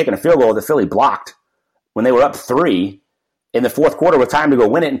Detroit was kicking a field goal that Philly blocked when they were up 3 in the fourth quarter with time to go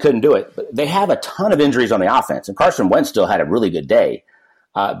win it and couldn't do it. But they have a ton of injuries on the offense, and Carson Wentz still had a really good day.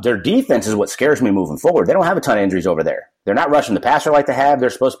 Their defense is what scares me moving forward. They don't have a ton of injuries over there. They're not rushing the passer like they have. They're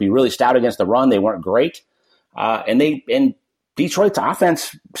supposed to be really stout against the run. They weren't great. And Detroit's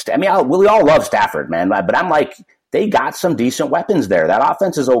offense, I mean, we all love Stafford, man, but I'm like, they got some decent weapons there. That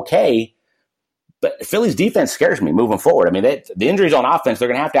offense is okay, but Philly's defense scares me moving forward. I mean, the injuries on offense, they're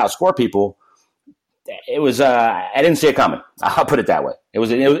going to have to outscore people. It was I didn't see it coming. I'll put it that way. It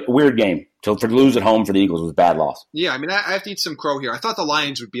was a weird game. To lose at home for the Eagles was a bad loss. Yeah, I mean, I have to eat some crow here. I thought the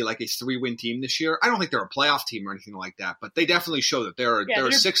Lions would be like a 3-win team this year. I don't think they're a playoff team or anything like that, but they definitely show that they're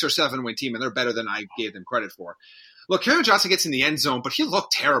a 6 or 7 win team, and they're better than I gave them credit for. Look, Kerryon Johnson gets in the end zone, but he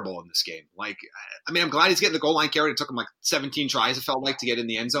looked terrible in this game. Like, I mean, I'm glad he's getting the goal line carry. It took him like 17 tries, it felt like, to get in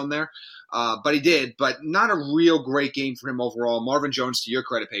the end zone there. But he did, but not a real great game for him overall. Marvin Jones, to your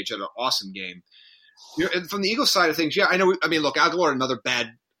credit, Paige, had an awesome game. And from the Eagles side of things, yeah, I know. I mean, look, Aguilar, another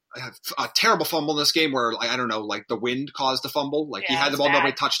a terrible fumble in this game where, like, I don't know, like the wind caused the fumble. Like, he had the ball,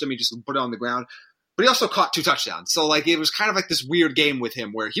 nobody touched him, he just put it on the ground. But he also caught 2 touchdowns. So, like, it was kind of like this weird game with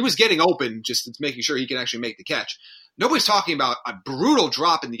him where he was getting open, just making sure he can actually make the catch. Nobody's talking about a brutal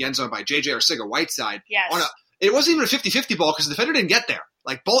drop in the end zone by J.J. Arcega-Whiteside. Yes. It wasn't even a 50-50 ball because the defender didn't get there.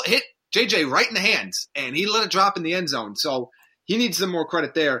 Like, ball hit J.J. right in the hands, and he let it drop in the end zone. So he needs some more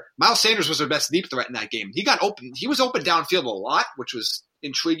credit there. Miles Sanders was their best deep threat in that game. He got open. He was open downfield a lot, which was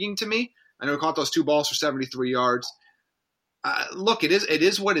intriguing to me. I know he caught those 2 balls for 73 yards. Look, it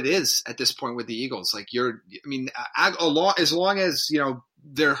is what it is at this point with the Eagles. Like, as long as,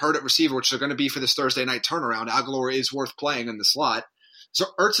 they're hurt at receiver, which they're going to be for this Thursday night turnaround. Aguilar is worth playing in the slot. So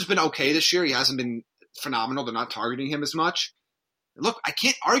Ertz has been okay this year. He hasn't been phenomenal. They're not targeting him as much. Look, I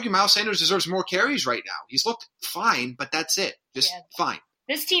can't argue Miles Sanders deserves more carries right now. He's looked fine, but that's it. Just fine.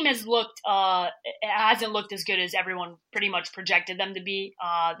 This team has hasn't looked as good as everyone pretty much projected them to be.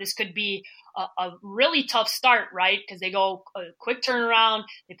 This could be a really tough start, right? Because they go a quick turnaround.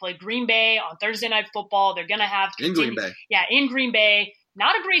 They play Green Bay on Thursday Night Football. They're going to have in Green Bay. Yeah, in Green Bay.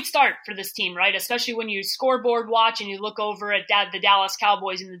 Not a great start for this team, right? Especially when you scoreboard watch and you look over at the Dallas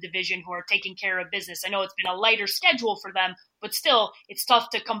Cowboys in the division who are taking care of business. I know it's been a lighter schedule for them, but still, it's tough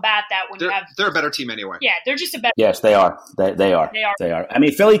to combat that when they're a better team anyway. Yeah, they're just a better. Yes, they are. They are. I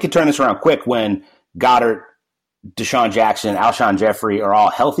mean, Philly could turn this around quick when Goddard, Deshaun Jackson, Alshon Jeffrey are all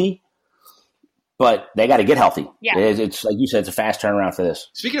healthy, but they got to get healthy. Yeah, it's like you said, it's a fast turnaround for this.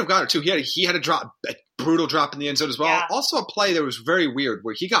 Speaking of Goddard, too, he had a brutal drop in the end zone as well. Yeah. Also a play that was very weird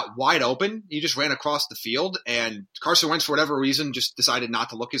where he got wide open. He just ran across the field, and Carson Wentz, for whatever reason, just decided not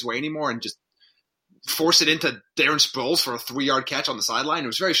to look his way anymore and just force it into Darren Sproles for a 3-yard catch on the sideline. It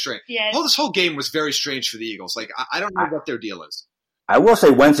was very strange. Yeah. This whole game was very strange for the Eagles. Like, I don't know what their deal is. I will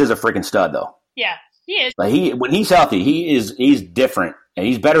say Wentz is a freaking stud, though. Yeah, he is. Like when he's healthy, he's different, and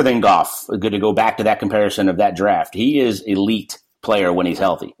he's better than Goff. Good to go back to that comparison of that draft. He is elite player when he's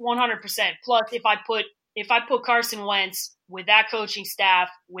healthy. 100%. Plus, if I put Carson Wentz with that coaching staff,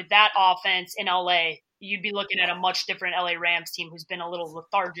 with that offense in LA, you'd be looking at a much different LA Rams team who's been a little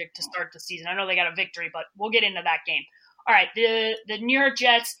lethargic to start the season. I know they got a victory, but we'll get into that game. All right, the New York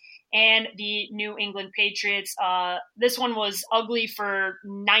Jets and the New England Patriots. This one was ugly for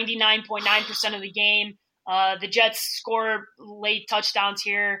 99.9% of the game. The Jets score late touchdowns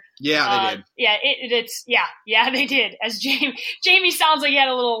here. Yeah, they did. Yeah, they did. As Jamie sounds like he had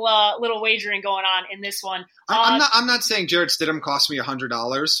a little wagering going on in this one. I'm not saying Jarrett Stidham cost me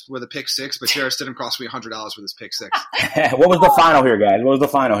 $100 with a pick six, but Jarrett Stidham cost me $100 with his pick six. What was the final here, guys? What was the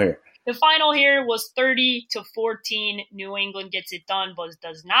final here? The final here was 30-14. New England gets it done, but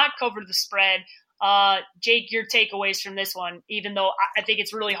does not cover the spread. Jake, your takeaways from this one, even though I think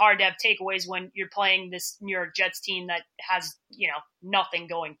it's really hard to have takeaways when you're playing this New York Jets team that has, nothing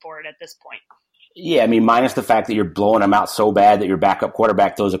going for it at this point. Yeah, I mean, minus the fact that you're blowing them out so bad that your backup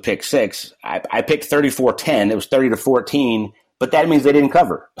quarterback throws a pick six. I picked 34-10. It was 30-14, but that means they didn't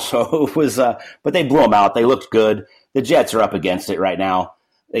cover. So it was, but they blew them out. They looked good. The Jets are up against it right now.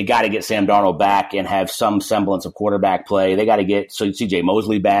 They got to get Sam Darnold back and have some semblance of quarterback play. They got to get C.J.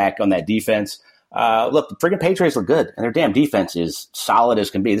 Mosley back on that defense. Look, the friggin' Patriots look good, and their damn defense is solid as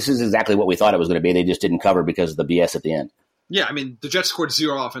can be. This is exactly what we thought it was going to be. They just didn't cover because of the BS at the end. Yeah, I mean, the Jets scored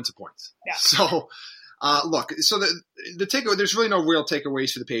 0 offensive points. Yeah. So, look, so the takeaway, there's really no real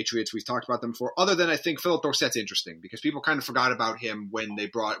takeaways for the Patriots. We've talked about them before, other than I think Philip Dorsett's interesting because people kind of forgot about him when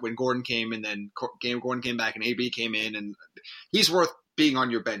Gordon came and then Gordon came back and AB came in, and he's worth being on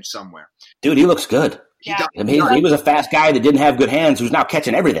your bench somewhere. Dude, he looks good. Yeah. He was a fast guy that didn't have good hands who's now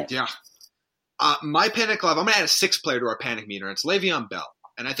catching everything. Yeah. My panic level, I'm going to add a 6th player to our panic meter, and it's Le'Veon Bell.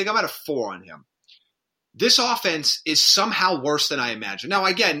 And I think I'm at a 4 on him. This offense is somehow worse than I imagined. Now,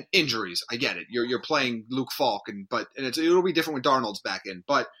 again, injuries. I get it. You're playing Luke Falk, it'll be different when Darnold's back in.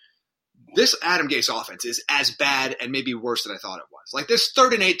 But this Adam Gase offense is as bad and maybe worse than I thought it was. Like, this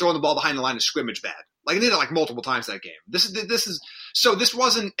 3rd and 8 throwing the ball behind the line of scrimmage bad. Like, they did it multiple times that game. This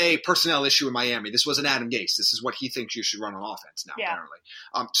wasn't a personnel issue in Miami. This was an Adam Gase. This is what he thinks you should run on offense now, apparently.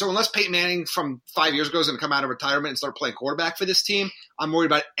 So unless Peyton Manning from 5 years ago is going to come out of retirement and start playing quarterback for this team, I'm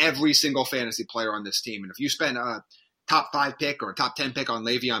worried about every single fantasy player on this team. And if you spend a top 5 pick or a top 10 pick on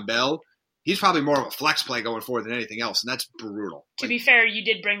Le'Veon Bell, he's probably more of a flex play going forward than anything else, and that's brutal. To be fair, you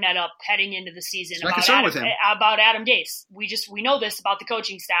did bring that up heading into the season about Adam Gase. We know this about the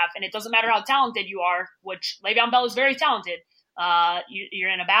coaching staff, and it doesn't matter how talented you are, which Le'Veon Bell is very talented.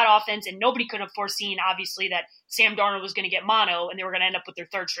 You're in a bad offense, and nobody could have foreseen, obviously, that Sam Darnold was going to get mono, and they were going to end up with their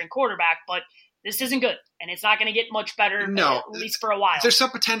 3rd-string quarterback, but this isn't good, and it's not going to get much better, at least for a while. There's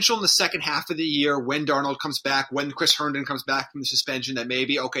some potential in the second half of the year when Darnold comes back, when Chris Herndon comes back from the suspension, that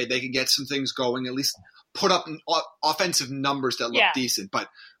maybe, okay, they can get some things going, at least put up offensive numbers that look decent. But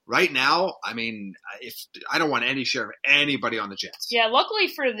right now, I mean, I don't want any share of anybody on the Jets. Yeah, luckily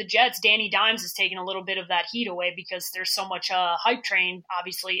for the Jets, Danny Dimes is taking a little bit of that heat away because there's so much hype train,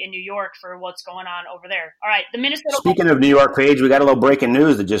 obviously, in New York for what's going on over there. All right, the Minnesota. Speaking of New York, Paige, we got a little breaking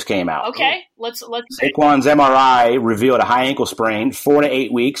news that just came out. Okay, let's. Saquon's MRI revealed a high ankle sprain, 4 to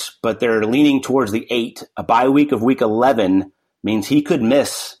 8 weeks, but they're leaning towards the 8. A bye week of week 11 means he could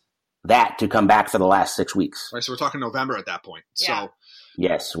miss that to come back for the last 6 weeks. Right, so we're talking November at that point. Yeah. So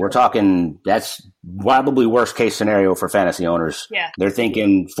Yes, we're talking that's probably worst case scenario for fantasy owners. Yeah. They're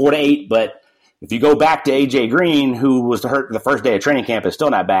thinking 4 to 8, but if you go back to AJ Green, who was hurt the first day of training camp, is still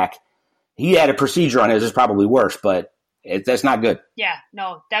not back. He had a procedure on his. It's probably worse, but that's not good. Yeah,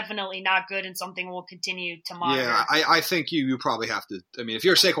 no, definitely not good, and something we'll continue to monitor. Yeah, I think you probably have to. I mean, if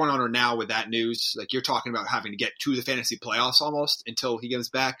you're a Saquon owner now with that news, like you're talking about having to get to the fantasy playoffs almost until he gets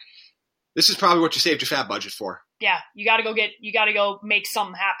back. This is probably what you saved your fat budget for. Yeah, you got to go make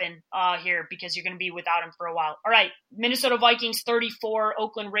something happen here because you're going to be without him for a while. All right, Minnesota Vikings 34,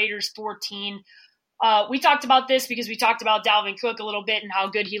 Oakland Raiders 14. We talked about this because we talked about Dalvin Cook a little bit and how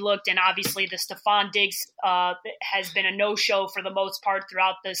good he looked, and obviously the Stephon Diggs has been a no-show for the most part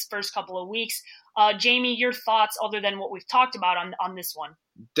throughout this first couple of weeks. Jamie, your thoughts other than what we've talked about on this one?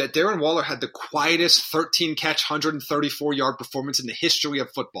 That Darren Waller had the quietest 13-catch, 134-yard performance in the history of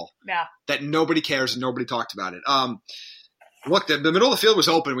football. Yeah. That nobody cares and nobody talked about it. Look, the middle of the field was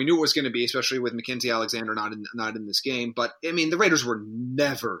open. We knew it was going to be, especially with Mackenzie Alexander not in this game. But, I mean, the Raiders were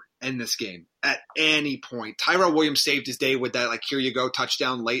never in this game at any point. Tyrell Williams saved his day with that, like, here you go,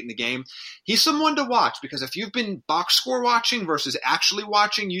 touchdown late in the game. He's someone to watch because if you've been box score watching versus actually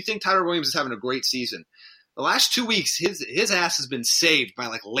watching, you think Tyrell Williams is having a great season. The last 2 weeks, his ass has been saved by,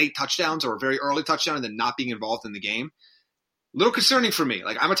 like, late touchdowns or a very early touchdown and then not being involved in the game. A little concerning for me.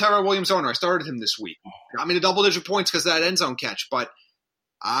 Like, I'm a Tyrell Williams owner. I started him this week. Got me to double-digit points because of that end zone catch. But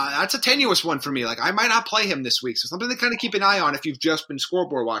that's a tenuous one for me. Like, I might not play him this week. So something to kind of keep an eye on if you've just been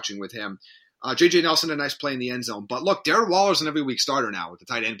scoreboard watching with him. J.J. Nelson, a nice play in the end zone. But, look, Darren Waller's an every-week starter now with the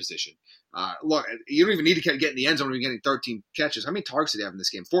tight end position. Look, you don't even need to get in the end zone when you're getting 13 catches. How many targets did he have in this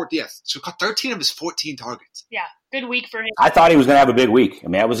game? 4. Yes. So 13 of his 14 targets. Yeah, good week for him. I thought he was going to have a big week. I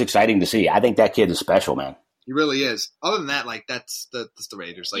mean, that was exciting to see. I think that kid is special, man. He really is. Other than that, like that's the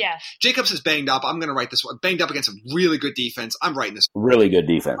Raiders. Like yeah. Jacobs is banged up. I'm going to write this one. Banged up against a really good defense. I'm writing this. Really good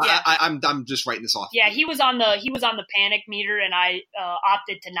defense. Yeah. I'm just writing this off. Yeah, he was on the panic meter, and I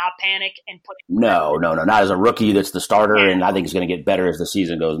opted to not panic and put. No, not as a rookie. That's the starter, and I think it's going to get better as the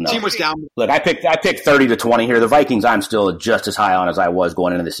season goes. No. Team was down. Look, I picked 30 to 20 here. The Vikings, I'm still just as high on as I was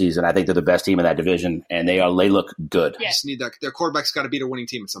going into the season. I think they're the best team in that division, and they look good. Yeah. Just need their quarterback's got to beat a winning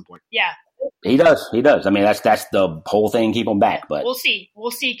team at some point. Yeah. He does. I mean, that's the whole thing. Keep him back, but we'll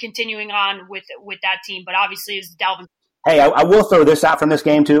see continuing on with that team. But obviously, it's Dalvin. Hey, I will throw this out from this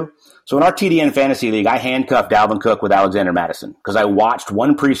game too. So in our TDN fantasy league, I handcuffed Dalvin Cook with Alexander Mattison because I watched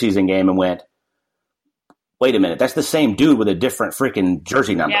one preseason game and went, "Wait a minute, that's the same dude with a different freaking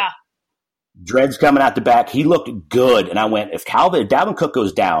jersey number." Yeah. Dreads coming out the back. He looked good, and I went, if Dalvin Cook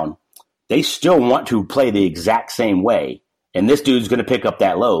goes down, they still want to play the exact same way, and this dude's going to pick up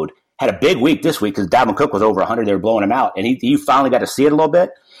that load. Had a big week this week because Dalvin Cook was over 100. They were blowing him out, and he finally got to see it a little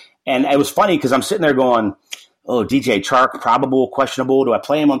bit. And it was funny because I'm sitting there going, oh, DJ Chark, probable, questionable. Do I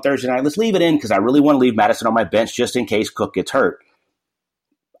play him on Thursday night? Let's leave it in because I really want to leave Madison on my bench just in case Cook gets hurt.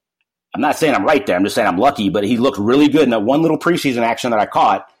 I'm not saying I'm right there. I'm just saying I'm lucky, but he looked really good in that one little preseason action that I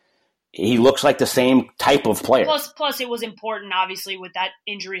caught. He looks like the same type of player. Plus, it was important, obviously, with that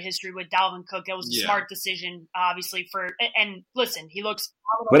injury history with Dalvin Cook. It was a smart decision, obviously, and listen, he looks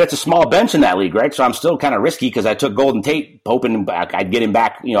 – But it's a small bench in that league, right? So I'm still kind of risky because I took Golden Tate hoping I'd get him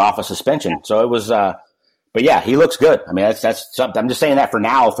back, off a suspension. So it was but yeah, he looks good. I mean, that's something. I'm just saying that for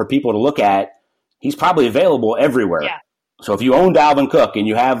now, for people to look at. He's probably available everywhere. Yeah. So if you own Dalvin Cook and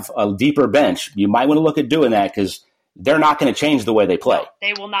you have a deeper bench, you might want to look at doing that because – they're not going to change the way they play. No,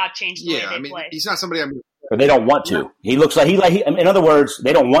 they will not change the way they play. He's not somebody or they don't want to. He looks like in other words,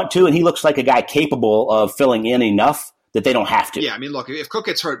 they don't want to, and he looks like a guy capable of filling in enough that they don't have to. Yeah, I mean, look, if Cook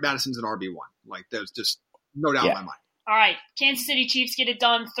gets hurt, Madison's an RB1. Like, there's just no doubt in my mind. All right, Kansas City Chiefs get it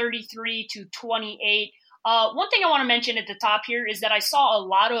done 33-28. One thing I want to mention at the top here is that I saw a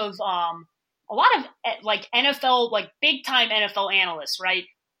lot of like NFL, like big time NFL analysts, right?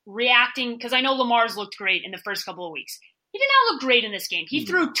 Reacting because I know Lamar's looked great in the first couple of weeks. He did not look great in this game. He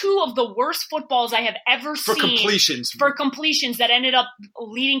threw two of the worst footballs I have ever seen for completions that ended up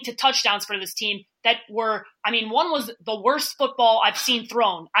leading to touchdowns for this team. That were, I mean, one was the worst football I've seen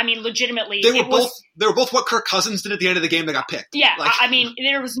thrown. I mean, legitimately, they were both what Kirk Cousins did at the end of the game that got picked. Yeah, I mean,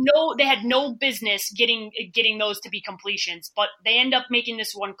 they had no business getting those to be completions, but they end up making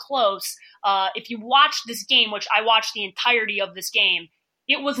this one close. If you watch this game, which I watched the entirety of this game.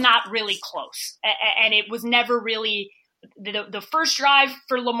 It was not really close, and it was never really the first drive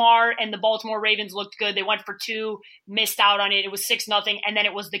for Lamar and the Baltimore Ravens looked good. They went for 2, missed out on it. It was 6-0, and then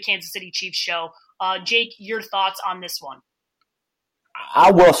it was the Kansas City Chiefs show. Jake, your thoughts on this one?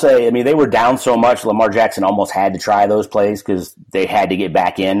 I will say, I mean, they were down so much, Lamar Jackson almost had to try those plays because they had to get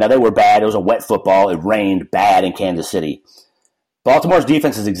back in. Now, they were bad. It was a wet football. It rained bad in Kansas City. Baltimore's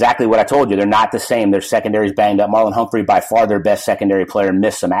defense is exactly what I told you. They're not the same. Their secondary's banged up. Marlon Humphrey, by far their best secondary player,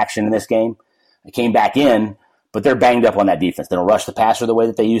 missed some action in this game. They came back in, but they're banged up on that defense. They don't rush the passer the way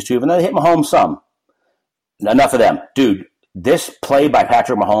that they used to, even though they hit Mahomes some. Enough of them. Dude, this play by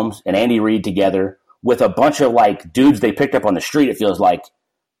Patrick Mahomes and Andy Reid together with a bunch of like dudes they picked up on the street, it feels like,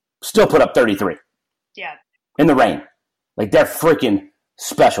 still put up 33. Yeah. In the rain. Like, they're freaking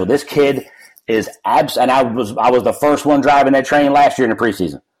special. This kid is and I was the first one driving that train last year in the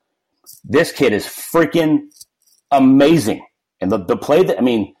preseason. This kid is freaking amazing. And the play that, I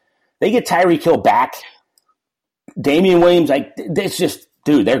mean, they get Tyreek Hill back. Damian Williams, like, it's just,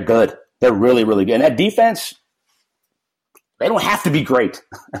 dude, they're good. They're really, really good. And that defense, they don't have to be great.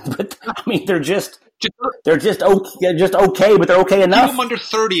 But, I mean, they're just okay, but they're okay enough. Keep them under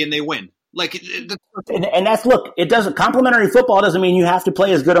 30 and they win. Like, and that's, look, it doesn't, complimentary football doesn't mean you have to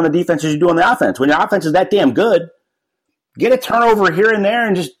play as good on the defense as you do on the offense. When your offense is that damn good, get a turnover here and there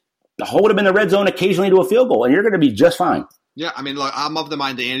and just hold them in the red zone occasionally to a field goal, and you're going to be just fine. Yeah, I mean, look, I'm of the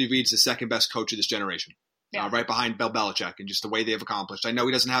mind that Andy Reid's the second best coach of this generation, right behind Bill Belichick, and just the way they've accomplished. I know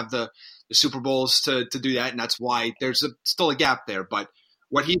he doesn't have the Super Bowls to do that, and that's why there's still a gap there. But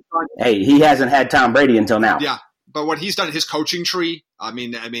what he's done, hey, he hasn't had Tom Brady until now. Yeah, but what he's done in his coaching tree, I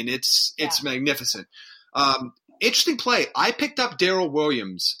mean, it's magnificent. Interesting play. I picked up Darrell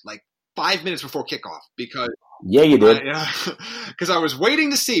Williams like 5 minutes before kickoff because yeah, you did. Because I was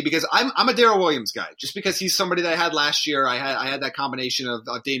waiting to see, because I'm a Darrell Williams guy, just because he's somebody that I had last year. I had that combination of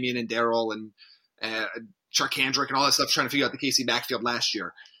Damian and Darrell and Charkandrick and all that stuff, trying to figure out the KC backfield last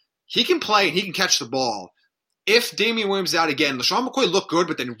year. He can play and he can catch the ball. If Damian Williams is out again, LaShawn McCoy looked good,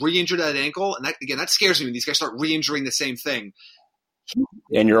 but then re-injured that ankle, and that scares me when these guys start re-injuring the same thing.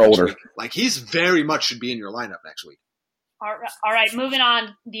 And you're older. Like, he's very much should be in your lineup next week. All right, moving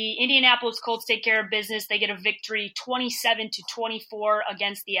on. The Indianapolis Colts take care of business. They get a victory 27-24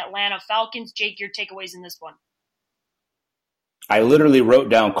 against the Atlanta Falcons. Jake, your takeaways in this one? I literally wrote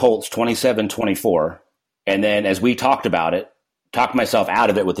down Colts 27-24, and then as we talked about it, talked myself out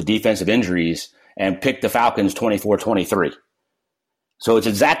of it with the defensive injuries and picked the Falcons 24-23. So it's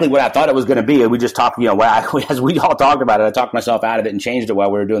exactly what I thought it was going to be. We just talked, as we all talked about it, I talked myself out of it and changed it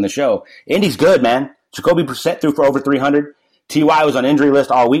while we were doing the show. Indy's good, man. Jacoby Brissett threw for over 300. T.Y. was on injury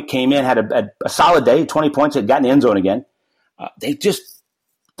list all week, came in, had a solid day, 20 points, had gotten in the end zone again.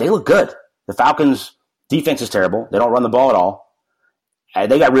 They look good. The Falcons' defense is terrible. They don't run the ball at all.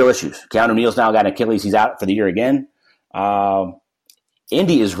 They got real issues. Keanu Neal's now got an Achilles. He's out for the year again.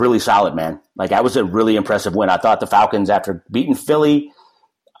 Indy is really solid, man. Like, that was a really impressive win. I thought the Falcons, after beating Philly,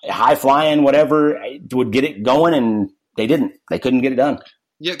 high flying, whatever, would get it going, and they didn't. They couldn't get it done.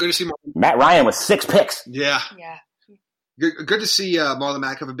 Yeah, good to see Matt Ryan with 6 picks. Yeah. Good to see Marlon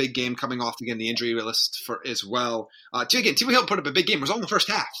Mack have a big game coming off again the injury list as well. Again, T.Y. Hill put up a big game. It was all in the first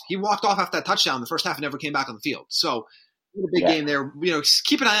half. He walked off after that touchdown in the first half and never came back on the field. So, a big game there.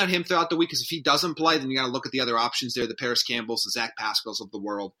 Keep an eye on him throughout the week, because if he doesn't play, then you got to look at the other options there, the Paris Campbells, the Zach Pascals of the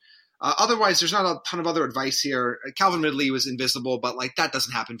world. Otherwise, there's not a ton of other advice here. Calvin Ridley was invisible, but that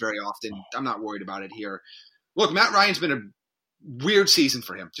doesn't happen very often. I'm not worried about it here. Look, Matt Ryan's been a weird season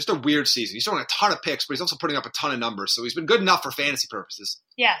for him. Just a weird season. He's throwing a ton of picks, but he's also putting up a ton of numbers. So he's been good enough for fantasy purposes.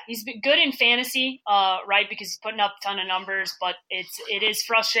 Yeah, he's been good in fantasy, right? Because he's putting up a ton of numbers, but it is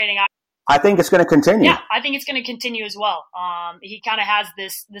frustrating. I think it's going to continue. Yeah, I think it's going to continue as well. He kind of has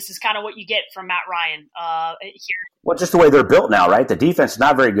this. This is kind of what you get from Matt Ryan here. Well, just the way they're built now, right? The defense is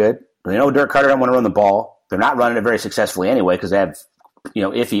not very good. They know Dirk Carter doesn't want to run the ball. They're not running it very successfully anyway because they have,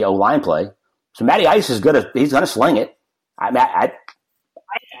 iffy O-line play. So Matty Ice is good. He's going to sling it.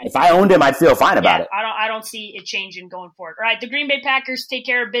 If I owned him, I'd feel fine about it. I don't see it changing going forward. All right, the Green Bay Packers take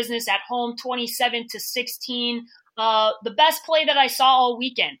care of business at home, 27-16. The best play that I saw all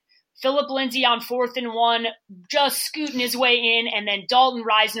weekend. Phillip Lindsay on 4th and 1, just scooting his way in, and then Dalton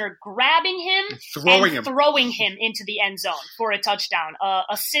Risner grabbing him and throwing him into the end zone for a touchdown.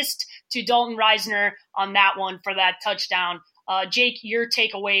 Assist to Dalton Risner on that one for that touchdown. Jake, your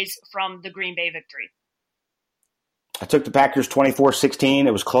takeaways from the Green Bay victory? I took the Packers 24-16.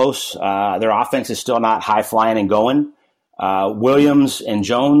 It was close. Their offense is still not high-flying and going. Williams and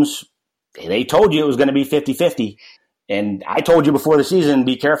Jones, they told you it was going to be 50-50. And I told you before the season,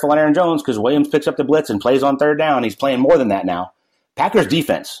 be careful on Aaron Jones because Williams picks up the blitz and plays on 3rd down. He's playing more than that now. Packers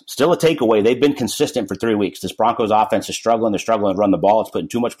defense, still a takeaway. They've been consistent for 3 weeks. This Broncos offense is struggling. They're struggling to run the ball. It's putting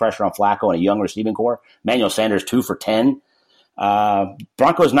too much pressure on Flacco and a young receiving core. Manuel Sanders, 2 for 10.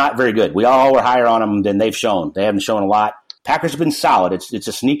 Broncos not very good. We all were higher on them than they've shown. They haven't shown a lot. Packers have been solid. It's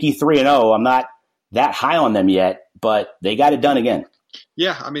a sneaky 3-0. I'm not that high on them yet, but they got it done again.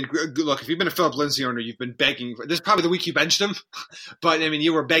 Yeah, I mean, look, if you've been a Philip Lindsay owner, you've been begging. This is probably the week you benched him, but I mean,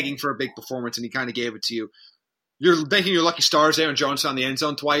 you were begging for a big performance, and he kind of gave it to you. You're making your lucky stars. Aaron Jones found the end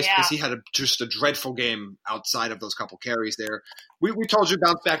zone twice because he had just a dreadful game outside of those couple carries there. We told you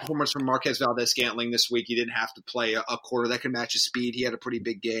bounce back performance from Marquez Valdes-Scantling this week. He didn't have to play a quarter that could match his speed. He had a pretty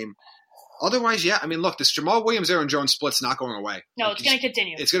big game. Otherwise, yeah, I mean, look, this Jamal Williams-Aaron Jones split's not going away. No, it's going to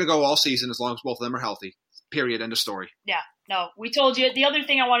continue. It's going to go all season as long as both of them are healthy. Period. End of story. Yeah. No, we told you. The other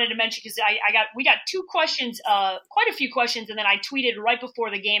thing I wanted to mention, because we got two questions, quite a few questions, and then I tweeted right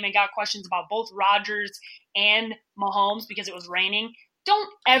before the game and got questions about both Rodgers and Mahomes because it was raining.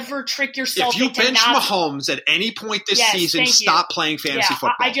 Don't ever trick yourself. If you bench Mahomes at any point this season, stop playing fantasy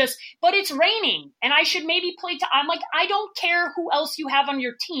football. But it's raining, and I should maybe play. I'm like, I don't care who else you have on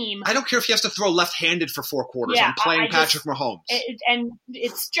your team. I don't care if he has to throw left-handed for 4 quarters. I'm playing Patrick Mahomes. And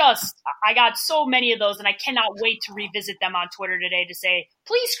it's just, I got so many of those, and I cannot wait to revisit them on Twitter today to say,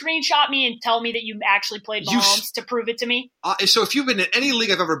 please screenshot me and tell me that you actually played Mahomes to prove it to me. So if you've been in any league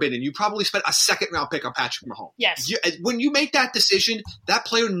I've ever been in, you probably spent a second-round pick on Patrick Mahomes. Yes. When you make that decision, that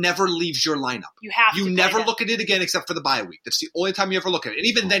player never leaves your lineup. You never look at it again except for the bye week. That's the only time you ever look at it. And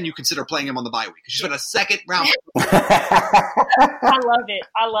even then, you consider playing him on the bye week because you spent a second-round pick. I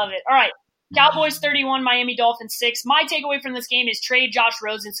love it. All right. Cowboys 31, Miami Dolphins 6. My takeaway from this game is trade Josh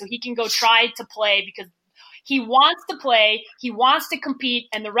Rosen so he can go try to play because he wants to play, he wants to compete,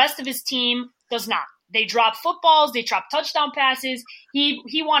 and the rest of his team does not. They drop footballs, they drop touchdown passes.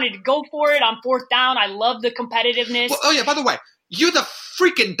 He wanted to go for it on 4th down. I love the competitiveness. Well, by the way, you're the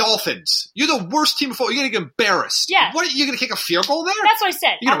freaking Dolphins. You're the worst team of football. You're going to get embarrassed. Yeah. What, you're going to kick a field goal there? That's what I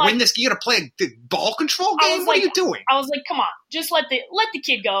said. You're going to win this? You're going to play a ball control game? What are you doing? I was like, come on. Just let the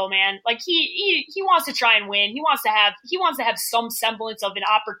kid go, man. Like he wants to try and win. He wants to have some semblance of an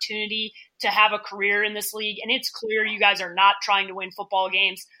opportunity to have a career in this league. And it's clear you guys are not trying to win football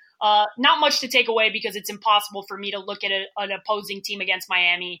games. Not much to take away because it's impossible for me to look at an opposing team against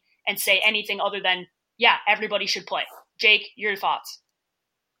Miami and say anything other than, yeah, everybody should play. Jake, your thoughts?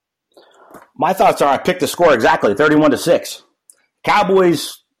 My thoughts are I picked the score exactly, 31-6.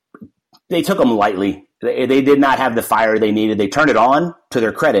 Cowboys, they took them lightly. They did not have the fire they needed. They turned it on to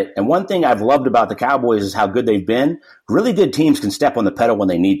their credit. And one thing I've loved about the Cowboys is how good they've been. Really good teams can step on the pedal when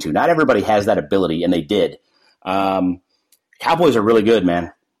they need to. Not everybody has that ability, and they did. Cowboys are really good,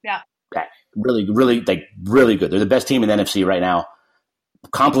 man. Yeah. Really, really, really good. They're the best team in the NFC right now.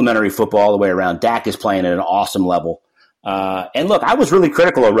 Complimentary football all the way around. Dak is playing at an awesome level. And look, I was really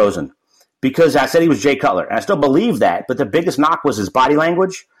critical of Rosen because I said he was Jay Cutler, and I still believe that. But the biggest knock was his body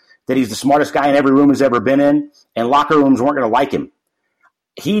language, that he's the smartest guy in every room he's ever been in, and locker rooms weren't going to like him.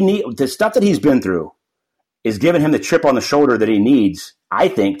 The stuff that he's been through is giving him the chip on the shoulder that he needs, I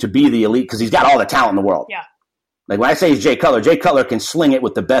think, to be the elite because he's got all the talent in the world. Yeah. Like when I say he's Jay Cutler can sling it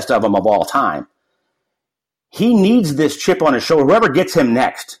with the best of them of all time. He needs this chip on his shoulder. Whoever gets him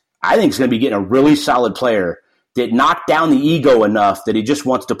next, I think is going to be getting a really solid player that knocked down the ego enough that he just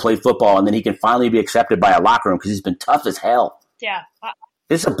wants to play football and then he can finally be accepted by a locker room because he's been tough as hell. Yeah.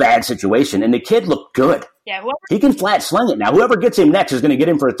 This is a bad situation, and the kid looked good. Yeah, he can flat sling it. Now, whoever gets him next is going to get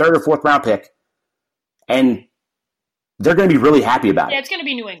him for a 3rd or 4th round pick, and they're going to be really happy about it. Yeah, it's going to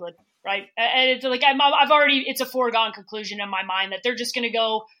be New England, right? And it's like it's a foregone conclusion in my mind that they're just going to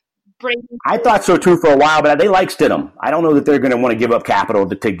go Brady. I thought so too for a while, but they like Stidham. I don't know that they're going to want to give up capital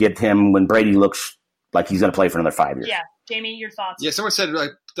to get him when Brady looks like he's going to play for another 5 years. Yeah. Jamie, your thoughts? Yeah, someone said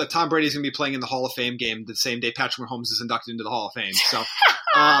that Tom Brady's going to be playing in the Hall of Fame game the same day Patrick Mahomes is inducted into the Hall of Fame. So,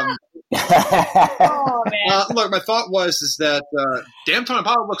 oh, man. Look, my thought is that damn Tony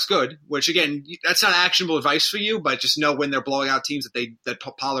Pollard looks good, which, again, that's not actionable advice for you, but just know when they're blowing out teams that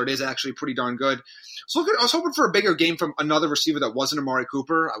Pollard is actually pretty darn good. So I was hoping for a bigger game from another receiver that wasn't Amari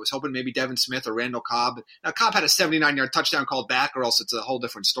Cooper. I was hoping maybe Devin Smith or Randall Cobb. Now, Cobb had a 79-yard touchdown called back, or else it's a whole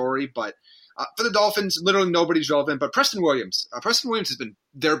different story, but for the Dolphins, literally nobody's relevant. But Preston Williams has been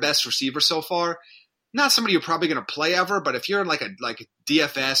their best receiver so far. Not somebody you're probably going to play ever, but if you're in like a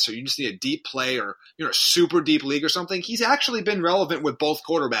DFS or you just need a deep play or you're in a super deep league or something, he's actually been relevant with both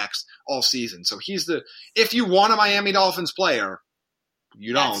quarterbacks all season. So if you want a Miami Dolphins player,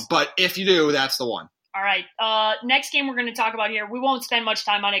 you don't. Yes. But if you do, that's the one. All right. Next game we're going to talk about here. We won't spend much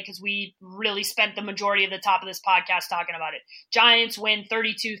time on it because we really spent the majority of the top of this podcast talking about it. Giants win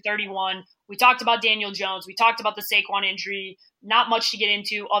 32-31. We talked about Daniel Jones. We talked about the Saquon injury. Not much to get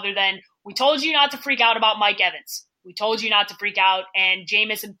into other than we told you not to freak out about Mike Evans. We told you not to freak out, and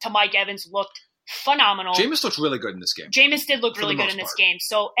Jameis to Mike Evans looked phenomenal. Jameis looked really good in this game. Jameis did look really good in this game.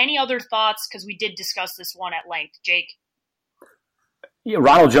 So any other thoughts? Because we did discuss this one at length. Jake? Yeah,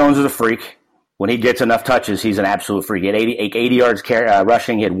 Ronald Jones is a freak. when he gets enough touches, he's an absolute freak. He had 80 yards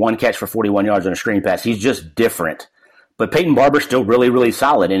rushing. He had 1 catch for 41 yards on a screen pass. He's just different. But Peyton Barber's still really, really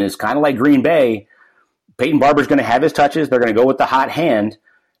solid. And it's kind of like Green Bay. Peyton Barber's going to have his touches. They're going to go with the hot hand.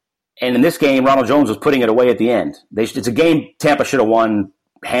 And in this game, Ronald Jones was putting it away at the end. It's a game Tampa should have won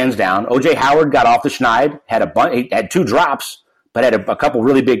hands down. O.J. Howard got off the schneid, he had 2 drops, but had a couple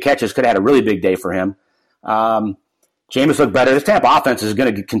really big catches. Could have had a really big day for him. Jameis looked better. This Tampa offense is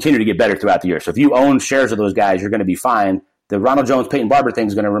going to continue to get better throughout the year. So if you own shares of those guys, you're going to be fine. The Ronald Jones, Peyton Barber thing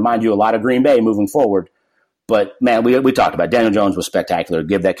is going to remind you a lot of Green Bay moving forward. But, man, we talked about it. Daniel Jones was spectacular.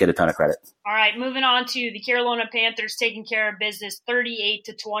 Give that kid a ton of credit. All right, moving on to the Carolina Panthers taking care of business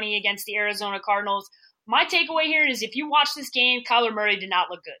 38-20 against the Arizona Cardinals. My takeaway here is if you watch this game, Kyler Murray did not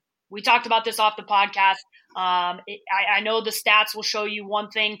look good. We talked about this off the podcast. I know the stats will show you one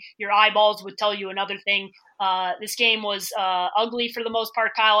thing. Your eyeballs would tell you another thing. This game was ugly for the most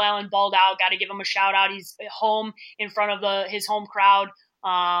part. Kyle Allen balled out. Got to give him a shout-out. He's home in front of his home crowd.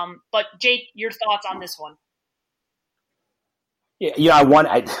 But, Jake, your thoughts on this one? Yeah, I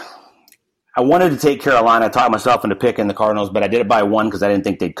wanted to take Carolina. I talked myself into picking the Cardinals, but I did it by 1 because I didn't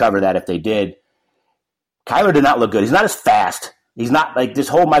think they'd cover that if they did. Kyler did not look good. He's not as fast. He's not like this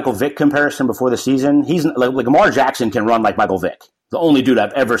whole Michael Vick comparison before the season. He's like Lamar Jackson can run like Michael Vick, the only dude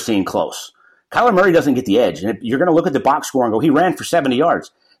I've ever seen close. Kyler Murray doesn't get the edge. And you're going to look at the box score and go, he ran for 70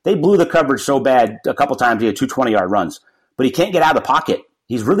 yards. They blew the coverage so bad a couple times. He had 2 20-yard runs, but he can't get out of the pocket.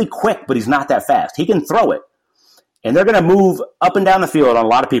 He's really quick, but he's not that fast. He can throw it. And they're going to move up and down the field on a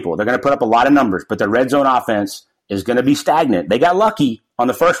lot of people. They're going to put up a lot of numbers, but their red zone offense is going to be stagnant. They got lucky on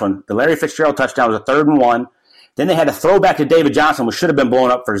the first one. The Larry Fitzgerald touchdown was a 3rd and 1. Then they had a throwback to David Johnson, which should have been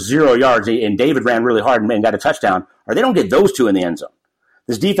blown up for 0 yards, and David ran really hard and got a touchdown. Or they don't get those 2 in the end zone.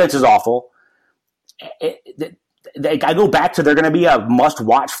 This defense is awful. I go back to they're going to be a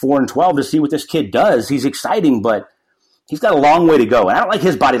must-watch 4-12 to see what this kid does. He's exciting, but he's got a long way to go. And I don't like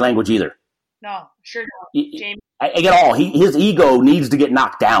his body language either. No, sure don't, James. I get all. His ego needs to get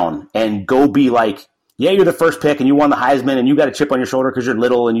knocked down and go be like, yeah, you're the first pick and you won the Heisman and you got a chip on your shoulder because you're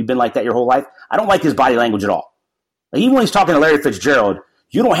little and you've been like that your whole life. I don't like his body language at all. Like, even when he's talking to Larry Fitzgerald,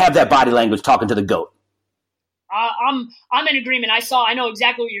 you don't have that body language talking to the GOAT. I'm in agreement. I know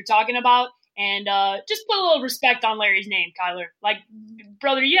exactly what you're talking about. And just put a little respect on Larry's name, Kyler. Like,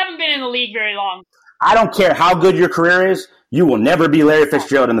 brother, you haven't been in the league very long. I don't care how good your career is. You will never be Larry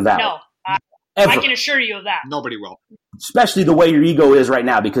Fitzgerald in the Valley. No. Ever. I can assure you of that. Nobody will. Especially the way your ego is right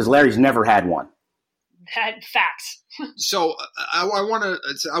now, because Larry's never had one. Facts. So I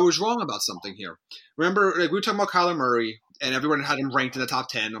was wrong about something here. Remember, like, we were talking about Kyler Murray, and everyone had him ranked in the top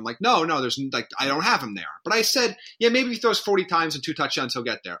 10. I'm like, no, there's like I don't have him there. But I said, yeah, maybe he throws 40 times and 2 touchdowns, he'll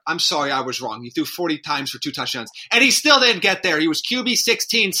get there. I'm sorry, I was wrong. He threw 40 times for 2 touchdowns, and he still didn't get there. He was QB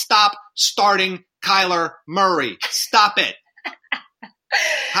 16. Stop starting Kyler Murray. Stop it.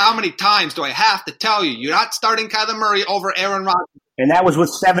 How many times do I have to tell you? You're not starting Kyler Murray over Aaron Rodgers. And that was with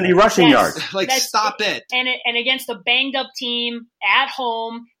 70 rushing yards. Stop it. And against a banged-up team at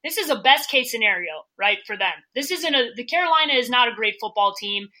home, this is a best-case scenario, right, for them. The Carolina is not a great football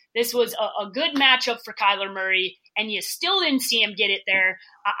team. This was a good matchup for Kyler Murray, and you still didn't see him get it there.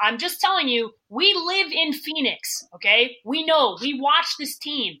 I'm just telling you, we live in Phoenix, okay? We know. We watch this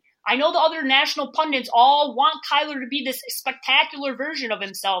team. I know the other national pundits all want Kyler to be this spectacular version of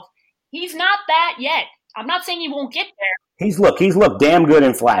himself. He's not that yet. I'm not saying he won't get there. He's looked damn good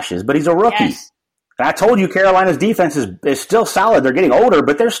in flashes, but he's a rookie. Yes. And I told you Carolina's defense is still solid. They're getting older,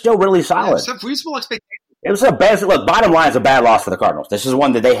 but they're still really solid. Yeah, reasonable expectations. It was a bad look. Bottom line is a bad loss for the Cardinals. This is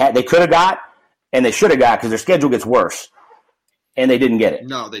one that they could have got and they should have got because their schedule gets worse. And they didn't get it.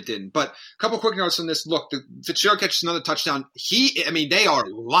 No, they didn't. But a couple quick notes on this. Look, Fitzgerald catches another touchdown. They are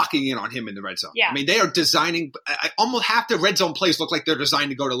locking in on him in the red zone. Yeah. I mean, they are designing almost half the red zone plays look like they're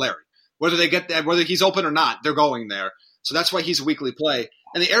designed to go to Larry. Whether they get that, whether he's open or not, they're going there. So that's why he's a weekly play.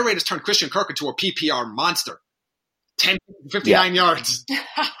 And the air raid has turned Christian Kirk into a PPR monster. 59 yards.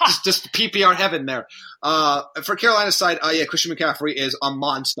 just PPR heaven there. For Carolina's side, Christian McCaffrey is a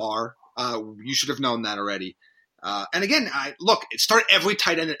monster. You should have known that already. And again, start every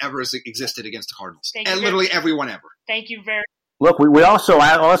tight end that ever has existed against the Cardinals. And literally everyone ever. Thank you very much. Look,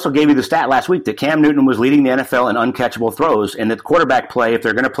 I also gave you the stat last week that Cam Newton was leading the NFL in uncatchable throws, and that the quarterback play, if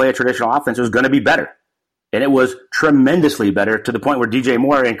they're going to play a traditional offense, was going to be better. And it was tremendously better to the point where DJ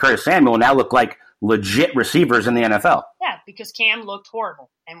Moore and Curtis Samuel now look like legit receivers in the NFL. Yeah, because Cam looked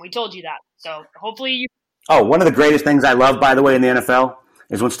horrible, and we told you that. So hopefully you – Oh, one of the greatest things I love, by the way, in the NFL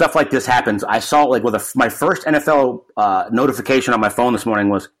is when stuff like this happens. I saw my first NFL notification on my phone this morning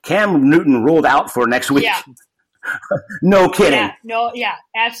was Cam Newton ruled out for next week. Yeah. No kidding.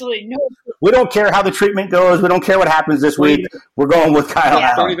 Absolutely. No. We don't care how the treatment goes. We don't care what happens this week. We're going with Kyle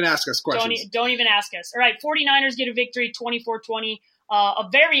Allen. Don't even ask us questions. Don't even ask us. All right, 49ers get a victory, 24-20. A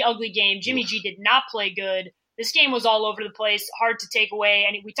very ugly game. Jimmy G did not play good. This game was all over the place, hard to take away.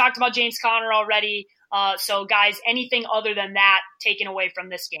 And we talked about James Conner already. So, guys, anything other than that taken away from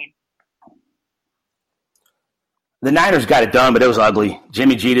this game? The Niners got it done, but it was ugly.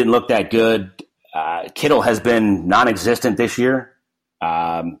 Jimmy G didn't look that good. Kittle has been non-existent this year.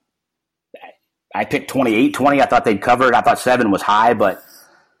 I picked 28-20. I thought they'd cover it. I thought 7 was high, but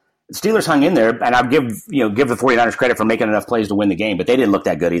the Steelers hung in there, and I'll give the 49ers credit for making enough plays to win the game, but they didn't look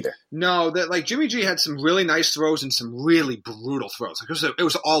that good either. No, Jimmy G had some really nice throws and some really brutal throws. It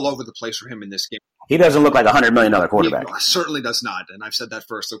was all over the place for him in this game. He doesn't look like a $100 million quarterback. He certainly does not, and I've said that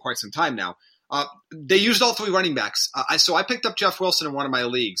for quite some time now. They used all 3 running backs. So I picked up Jeff Wilson in one of my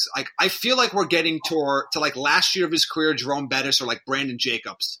leagues. I feel like we're getting to like last year of his career, Jerome Bettis or like Brandon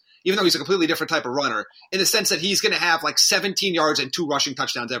Jacobs, even though he's a completely different type of runner, in the sense that he's going to have like 17 yards and 2 rushing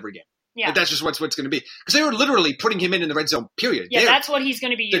touchdowns every game. Yeah. Like that's just what's going to be. Because they were literally putting him in the red zone, period. Yeah, that's what he's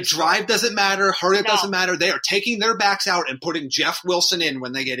going to be used The drive doesn't matter. Hurry doesn't matter. They are taking their backs out and putting Jeff Wilson in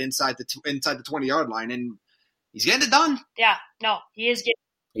when they get inside the 20-yard line, and he's getting it done. Yeah, no, he is getting.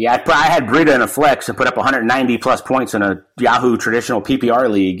 Yeah, I had Breida in a flex and put up 190-plus points in a Yahoo traditional PPR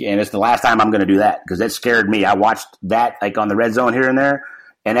league, and it's the last time I'm going to do that because that scared me. I watched that like on the red zone here and there,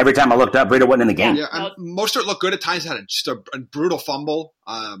 and every time I looked up, Breida wasn't in the game. Yeah, Mostert looked good at times, had just a brutal fumble.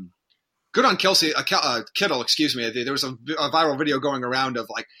 Good on Kittle, excuse me. There was a viral video going around of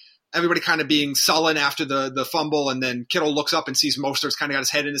like everybody kind of being sullen after the fumble, and then Kittle looks up and sees Mostert's kind of got his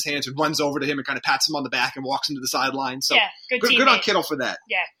head in his hands and runs over to him and kind of pats him on the back and walks him to the sideline. So yeah, good on Kittle for that.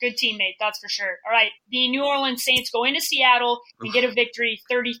 Yeah, good teammate, that's for sure. All right, the New Orleans Saints go into Seattle and get a victory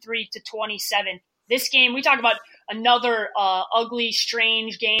 33-27. This game, we talk about another ugly,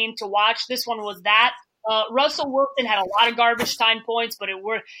 strange game to watch. This one was that. Russell Wilson had a lot of garbage time points, but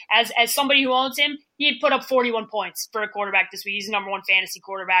as somebody who owns him, he had put up 41 points for a quarterback this week. He's the number 1 fantasy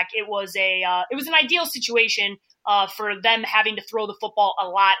quarterback. It was an ideal situation for them having to throw the football a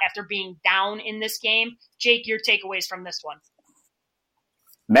lot after being down in this game. Jake, your takeaways from this one?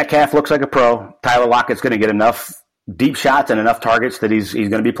 Metcalf looks like a pro. Tyler Lockett's going to get enough deep shots and enough targets that he's going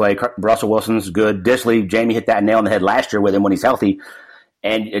to be played. Russell Wilson's good. Disley, Jamie hit that nail on the head last year with him when he's healthy.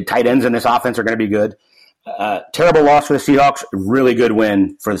 And tight ends in this offense are going to be good. Terrible loss for the Seahawks. Really good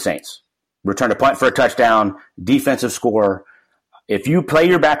win for the Saints. Return a punt for a touchdown. Defensive score. If you play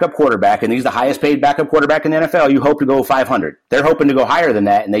your backup quarterback, and he's the highest paid backup quarterback in the NFL, you hope to go 500. They're hoping to go higher than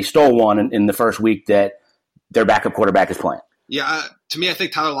that, and they stole one in the first week that their backup quarterback is playing. Yeah, to me, I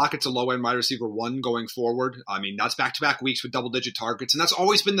think Tyler Lockett's a low-end wide receiver 1 going forward. I mean, that's back-to-back weeks with double-digit targets, and that's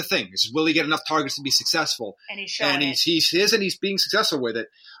always been the thing. Is will he get enough targets to be successful? And he's showing it. He's being successful with it.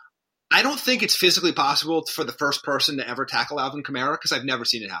 I don't think it's physically possible for the first person to ever tackle Alvin Kamara because I've never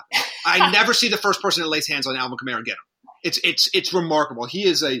seen it happen. I never see the first person that lays hands on Alvin Kamara and get him. It's remarkable. He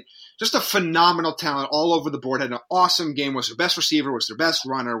is just a phenomenal talent all over the board. Had an awesome game. Was their best receiver. Was their best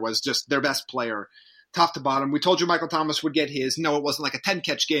runner. Was just their best player, top to bottom. We told you Michael Thomas would get his. No, it wasn't like a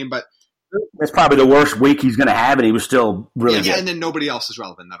 10-catch game, but that's probably the worst week he's going to have, and he was still really good. And then nobody else is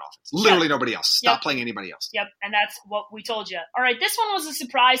relevant in that offense. Literally nobody else. Stop playing anybody else. Yep, and that's what we told you. All right, this one was a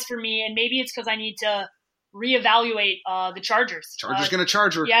surprise for me, and maybe it's because I need to reevaluate the Chargers. Chargers going to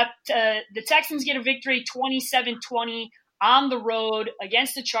charge her. Yep, the Texans get a victory 27-20 on the road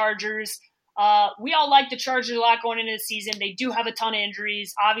against the Chargers. We all like the Chargers a lot going into the season. They do have a ton of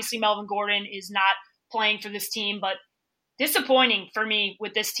injuries. Obviously, Melvin Gordon is not playing for this team, but disappointing for me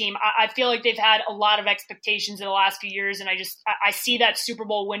with this team. I feel like they've had a lot of expectations in the last few years, and I see that Super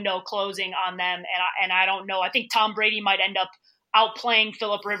Bowl window closing on them, and I don't know. I think Tom Brady might end up outplaying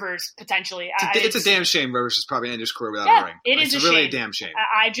Phillip Rivers potentially. It's a damn shame Rivers is probably ended his career without a ring. It's really a damn shame.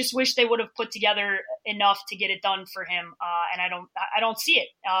 I just wish they would have put together enough to get it done for him, and I don't see it.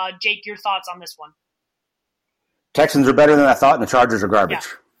 Jake, your thoughts on this one? Texans are better than I thought, and the Chargers are garbage.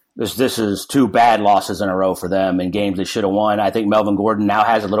 Yeah. This is 2 bad losses in a row for them in games they should have won. I think Melvin Gordon now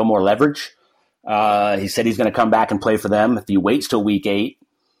has a little more leverage. He said he's going to come back and play for them. If he waits till week 8,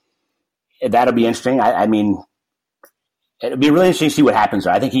 that'll be interesting. I mean, it'll be really interesting to see what happens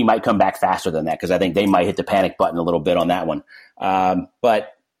there. I think he might come back faster than that because I think they might hit the panic button a little bit on that one. But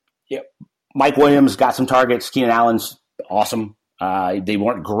Mike Williams got some targets. Keenan Allen's awesome. They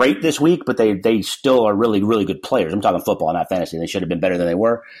weren't great this week, but they still are really, really good players. I'm talking football, not fantasy. They should have been better than they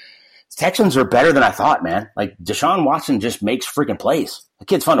were. Texans are better than I thought, man. Like, Deshaun Watson just makes freaking plays. The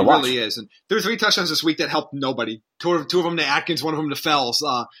kid's fun to watch. He really is. And there were 3 touchdowns this week that helped nobody. Two of them to Atkins, one of them to Fells.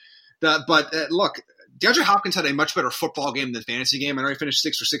 Look, DeAndre Hopkins had a much better football game than fantasy game. I know he finished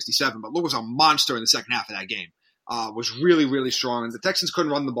 6 for 67, but Luke was a monster in the second half of that game. Was really, really strong. And the Texans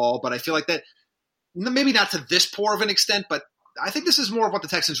couldn't run the ball, but I feel like that, maybe not to this poor of an extent, but I think this is more of what the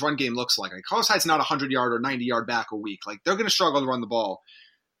Texans' run game looks like. Carlos Hyde's not a 100-yard or 90-yard back a week. Like, they're going to struggle to run the ball.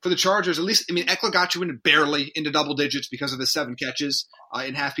 For the Chargers, at least, Eckler got you barely into double digits because of his 7 catches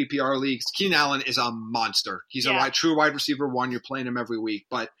in half PPR leagues. Keenan Allen is a monster. He's a true wide receiver 1. You're playing him every week.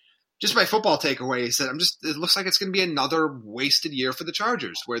 But just my football takeaway is that it looks like it's going to be another wasted year for the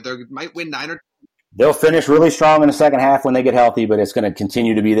Chargers, where they might win 9 or. They'll finish really strong in the second half when they get healthy, but it's going to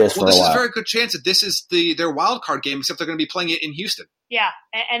continue to be this for a while. This is a very good chance that this is their wild card game, except they're going to be playing it in Houston. Yeah,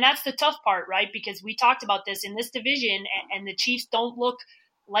 and that's the tough part, right? Because we talked about this in this division, and the Chiefs don't look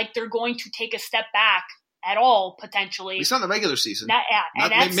like they're going to take a step back at all, potentially. It's not in the regular season.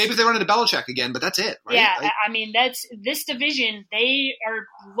 Maybe if they run into Belichick again, but that's it, right? Yeah, that's this division. They are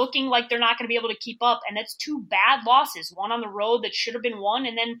looking like they're not going to be able to keep up, and that's 2 bad losses. One on the road that should have been won,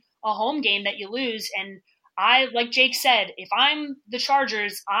 and then a home game that you lose. And like Jake said, if I'm the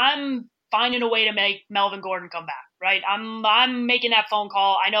Chargers, I'm finding a way to make Melvin Gordon come back, right? I'm making that phone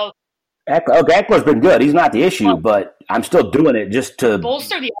call. I know Eckler's been good. He's not the issue, but I'm still doing it just to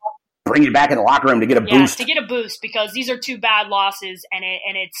bolster the bring you back in the locker room to get a boost. To get a boost, because these are 2 bad losses, and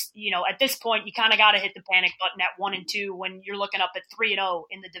it's at this point you kind of got to hit the panic button at 1-2 when you're looking up at 3-0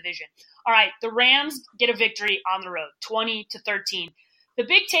 in the division. All right, the Rams get a victory on the road, 20-13. The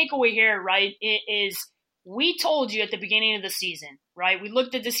big takeaway here, right, is we told you at the beginning of the season, right? We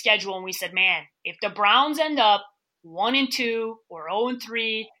looked at the schedule and we said, man, if the Browns end up 1-2 or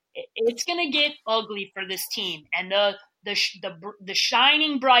 0-3, it's going to get ugly for this team. And the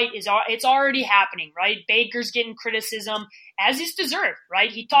shining bright it's already happening, right? Baker's getting criticism as is deserved, right?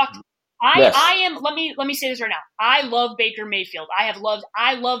 He talked. Yes. Let me say this right now. I love Baker Mayfield. I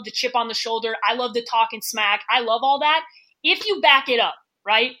love the chip on the shoulder. I love the talking smack. I love all that. If you back it up,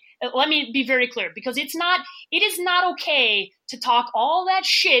 right? Let me be very clear, because it is not okay to talk all that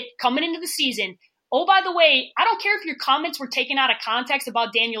shit coming into the season. Oh, by the way, I don't care if your comments were taken out of context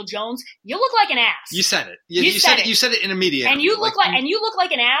about Daniel Jones. You look like an ass. You said it. You said it in a media. And you look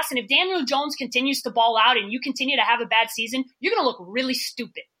like an ass. And if Daniel Jones continues to ball out and you continue to have a bad season, you're going to look really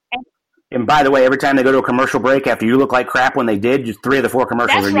stupid. And by the way, every time they go to a commercial break after you look like crap when they did, just 3 of the 4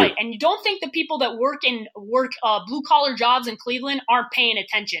 commercials That's are right. you. And you don't think the people that work blue-collar jobs in Cleveland aren't paying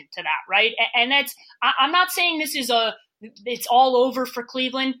attention to that, right? And I'm not saying this is it's all over for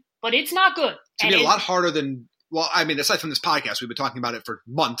Cleveland, but it's not good. It's going to be a lot harder than – well, aside from this podcast, we've been talking about it for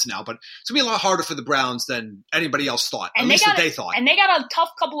months now, but it's going to be a lot harder for the Browns than anybody else thought, at least that they thought. And they got a tough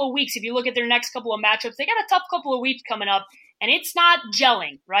couple of weeks. If you look at their next couple of matchups, they got a tough couple of weeks coming up. And it's not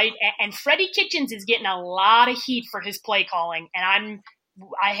gelling, right? And Freddie Kitchens is getting a lot of heat for his play calling. And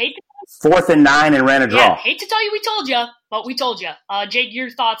I hate to 4th and 9 and ran a draw. Yeah, hate to tell you we told you, but we told you. Jake,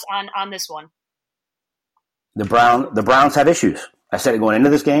 your thoughts on this one? The Browns have issues. I said it going into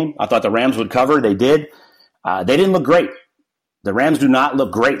this game. I thought the Rams would cover. They did. They didn't look great. The Rams do not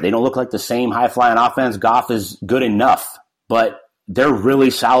look great. They don't look like the same high-flying offense. Goff is good enough, but they're really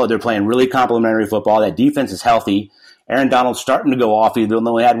solid. They're playing really complimentary football. That defense is healthy. Aaron Donald's starting to go off. Even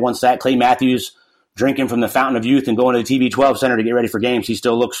though he had 1 sack. Clay Matthews drinking from the fountain of youth and going to the TB12 Center to get ready for games. He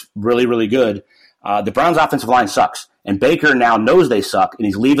still looks really, really good. The Browns' offensive line sucks. And Baker now knows they suck, and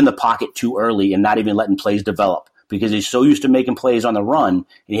he's leaving the pocket too early and not even letting plays develop because he's so used to making plays on the run, and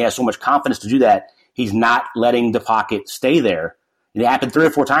he has so much confidence to do that, he's not letting the pocket stay there. And it happened 3 or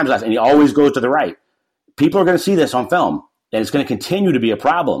 4 times last, and he always goes to the right. People are going to see this on film, and it's going to continue to be a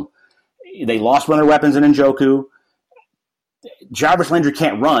problem. They lost one of their weapons in Njoku. Jarvis Landry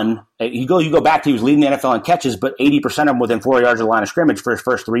can't run. You go back to he was leading the NFL in catches, but 80% of them within 4 yards of the line of scrimmage for his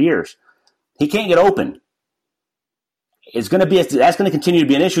first 3 years. He can't get open. That's going to continue to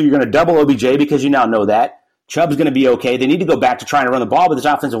be an issue. You're going to double OBJ because you now know that. Chubb's going to be okay. They need to go back to trying to run the ball, but this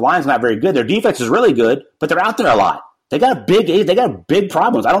offensive line's not very good. Their defense is really good, but they're out there a lot. They got big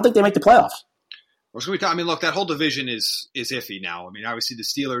problems. I don't think they make the playoffs. Look, that whole division is iffy now. Obviously the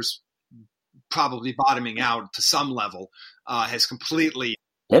Steelers probably bottoming out to some level has completely.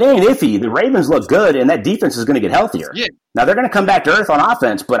 It ain't iffy. The Ravens look good, and that defense is going to get healthier. Yeah. Now they're going to come back to earth on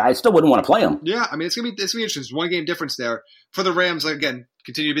offense, but I still wouldn't want to play them. Yeah, it's going to be interesting. It's 1 game difference there for the Rams. Again,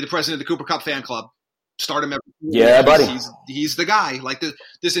 continue to be the president of the Cooper Kupp fan club. Start him every year. Yeah, buddy. He's the guy.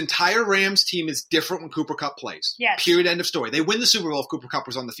 This entire Rams team is different when Cooper Kupp plays. Yes. Period. End of story. They win the Super Bowl if Cooper Kupp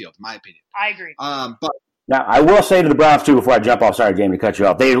was on the field, in my opinion. I agree. But now I will say to the Browns too before I jump off. Sorry, Jamie, to cut you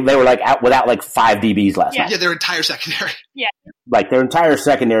off. They were out without 5 DBs last night. Yeah, their entire secondary. Yeah. Their entire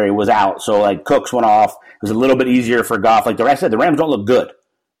secondary was out, so Cooks went off. It was a little bit easier for Goff. The rest of the Rams don't look good.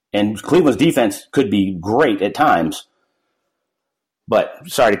 And Cleveland's defense could be great at times. But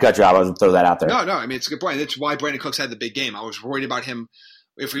sorry to cut you off. I was going to throw that out there. No. I mean, it's a good point. That's why Brandon Cooks had the big game. I was worried about him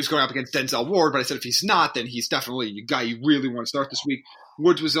if he was going up against Denzel Ward, but I said if he's not, then he's definitely a guy you really want to start this week.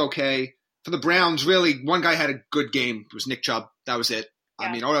 Woods was okay. For the Browns, really, one guy had a good game. It was Nick Chubb. That was it. Yeah.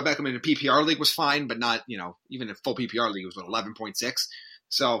 I mean, Odell Beckham in a PPR league was fine, but not, even in a full PPR league, it was 11.6.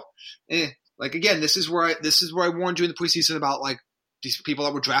 So, again, this is where I warned you in the preseason about like these people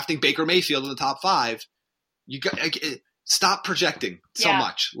that were drafting Baker Mayfield in the top 5. You got stop projecting so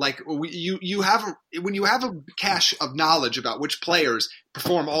much. Like when you have a cache of knowledge about which players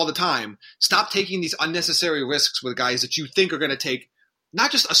perform all the time, stop taking these unnecessary risks with guys that you think are going to take not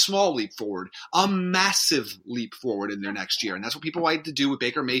just a small leap forward, a massive leap forward in their next year. And that's what people like to do with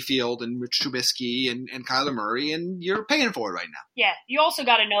Baker Mayfield and Rich Trubisky and Kyler Murray, and you're paying for it right now. Yeah, you also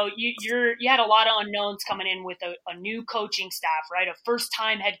got to know you had a lot of unknowns coming in with a new coaching staff, right? A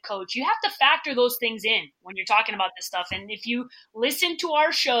first-time head coach. You have to factor those things in when you're talking about this stuff. And if you listen to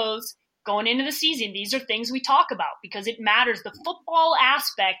our shows going into the season, these are things we talk about because it matters. The football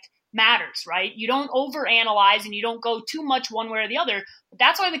aspect matters, right? You don't overanalyze and you don't go too much one way or the other. But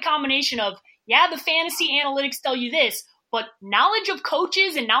that's why the combination of, the fantasy analytics tell you this, but knowledge of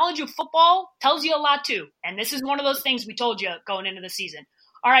coaches and knowledge of football tells you a lot too. And this is one of those things we told you going into the season.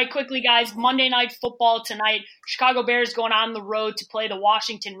 All right, quickly, guys, Monday Night Football tonight. Chicago Bears going on the road to play the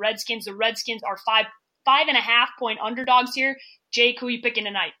Washington Redskins. The Redskins are 5.5 point underdogs here. Jake, who are you picking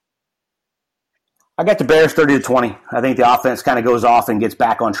tonight? I got the Bears 30-20. I think the offense kind of goes off and gets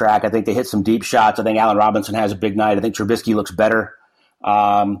back on track. I think they hit some deep shots. I think Allen Robinson has a big night. I think Trubisky looks better.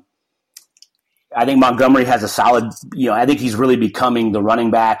 I think Montgomery has a solid, I think he's really becoming the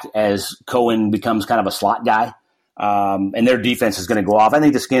running back as Cohen becomes kind of a slot guy. And their defense is going to go off. I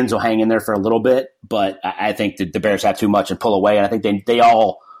think the Skins will hang in there for a little bit, but I think that the Bears have too much and pull away. And I think they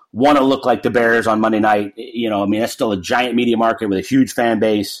all want to look like the Bears on Monday night. That's still a giant media market with a huge fan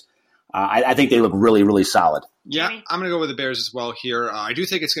base. I think they look really, really solid. Yeah, I'm going to go with the Bears as well here. I do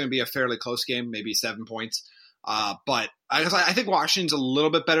think it's going to be a fairly close game, maybe 7 points. But I think Washington's a little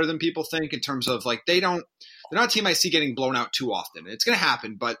bit better than people think in terms of like they're not a team I see getting blown out too often. It's going to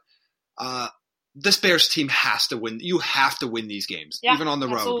happen, but this Bears team has to win. You have to win these games, even on the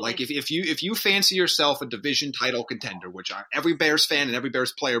road. Like if you fancy yourself a division title contender, which every Bears fan and every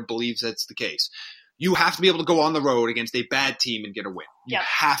Bears player believes that's the case, you have to be able to go on the road against a bad team and get a win. You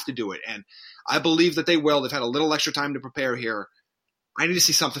have to do it. And I believe that they will. They've had a little extra time to prepare here. I need to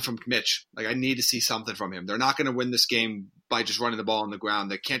see something from Mitch. Like, I need to see something from him. They're not going to win this game by just running the ball on the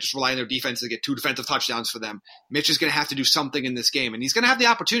ground. They can't just rely on their defense to get 2 defensive touchdowns for them. Mitch is going to have to do something in this game, and he's going to have the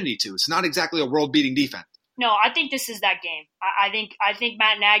opportunity to. It's not exactly a world-beating defense. No, I think this is that game. I think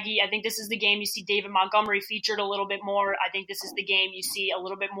Matt Nagy, I think this is the game you see David Montgomery featured a little bit more. I think this is the game you see a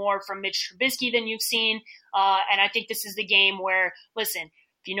little bit more from Mitch Trubisky than you've seen. And I think this is the game where, listen,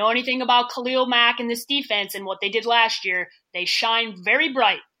 if you know anything about Khalil Mack and this defense and what they did last year, they shine very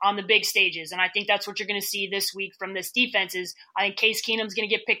bright on the big stages. And I think that's what you're going to see this week from this defense is I think Case Keenum's going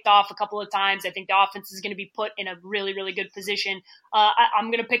to get picked off a couple of times. I think the offense is going to be put in a really, really good position.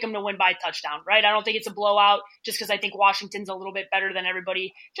 I'm going to pick them to win by a touchdown, right? I don't think it's a blowout just because I think Washington's a little bit better than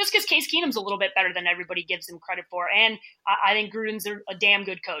everybody, just because Case Keenum's a little bit better than everybody gives him credit for. And I think Gruden's a damn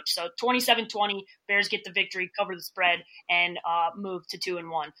good coach. So 27-20, Bears get the victory, cover the spread, and move to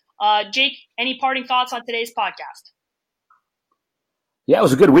 2-1. Jake, any parting thoughts on today's podcast? Yeah, it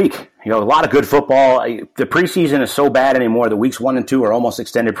was a good week. A lot of good football. The preseason is so bad anymore. The weeks 1 and 2 are almost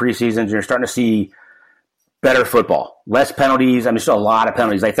extended preseasons. You're starting to see better football, less penalties. I mean, still a lot of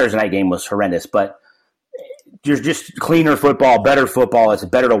penalties. Like Thursday night game was horrendous, but there's just cleaner football, better football. It's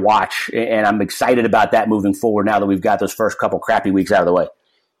better to watch, and I'm excited about that moving forward now that we've got those first couple crappy weeks out of the way.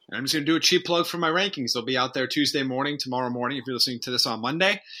 I'm just going to do a cheap plug for my rankings. They'll be out there Tuesday morning, tomorrow morning, if you're listening to this on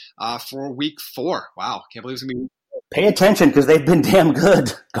Monday, for week 4. Wow, can't believe it's going to be. Pay attention because they've been damn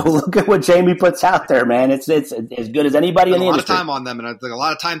good. Go look at what Jamie puts out there, man. It's as good as anybody in the industry. A lot of time on them, and I think a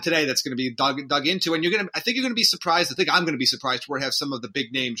lot of time today that's going to be dug into. And I think you're going to be surprised. I think I'm going to be surprised where I have some of the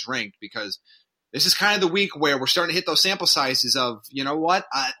big names ranked because this is kind of the week where we're starting to hit those sample sizes of, you know what,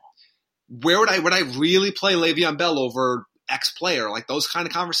 where would I really play Le'Veon Bell over X player? Like those kind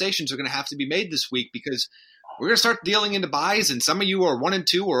of conversations are going to have to be made this week because we're going to start dealing into buys, and some of you are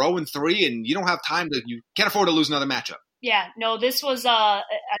 1-2 or 0-3, and you don't have time you can't afford to lose another matchup. Yeah, no, this was I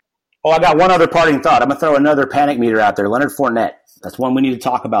got one other parting thought. I'm going to throw another panic meter out there. Leonard Fournette. That's one we need to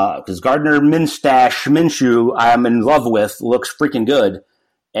talk about because Gardner Minshew, I'm in love with, looks freaking good,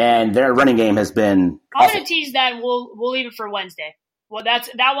 and their running game has been I'm going to tease that, and we'll leave it for Wednesday. Well, that's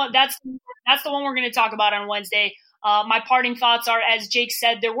the one we're going to talk about on Wednesday. My parting thoughts are, as Jake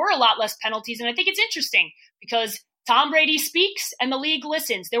said, there were a lot less penalties, and I think it's interesting because Tom Brady speaks and the league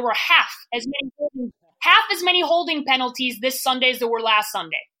listens. There were half as many holding penalties this Sunday as there were last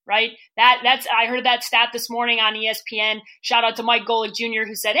Sunday, right? I heard that stat this morning on ESPN. Shout out to Mike Golick Jr.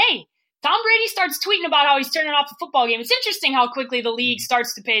 who said, hey, Tom Brady starts tweeting about how he's turning off the football game. It's interesting how quickly the league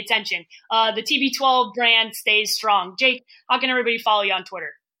starts to pay attention. The TB12 brand stays strong. Jake, how can everybody follow you on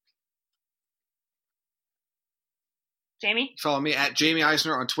Twitter? Jamie? Follow me at Jamie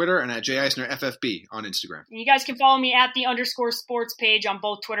Eisner on Twitter and at JEisnerFFB on Instagram. And you guys can follow me at the _sports page on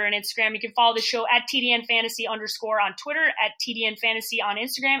both Twitter and Instagram. You can follow the show at TDN Fantasy _ on Twitter, at TDN Fantasy on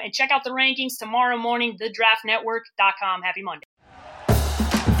Instagram, and check out the rankings tomorrow morning, thedraftnetwork.com. Happy Monday.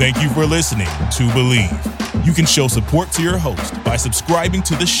 Thank you for listening to Believe. You can show support to your host by subscribing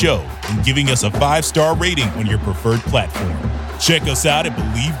to the show and giving us a 5-star rating on your preferred platform. Check us out at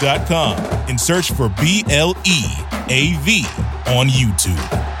Believe.com and search for BLEAV on YouTube.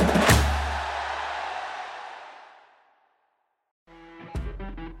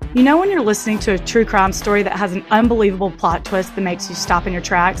 You know when you're listening to a true crime story that has an unbelievable plot twist that makes you stop in your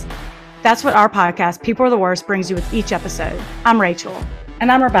tracks? That's what our podcast, People Are the Worst, brings you with each episode. I'm Rachel.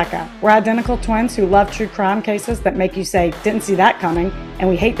 And I'm Rebecca. We're identical twins who love true crime cases that make you say, didn't see that coming, and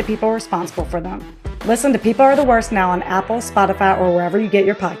we hate the people responsible for them. Listen to People Are the Worst now on Apple, Spotify, or wherever you get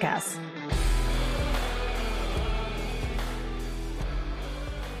your podcasts.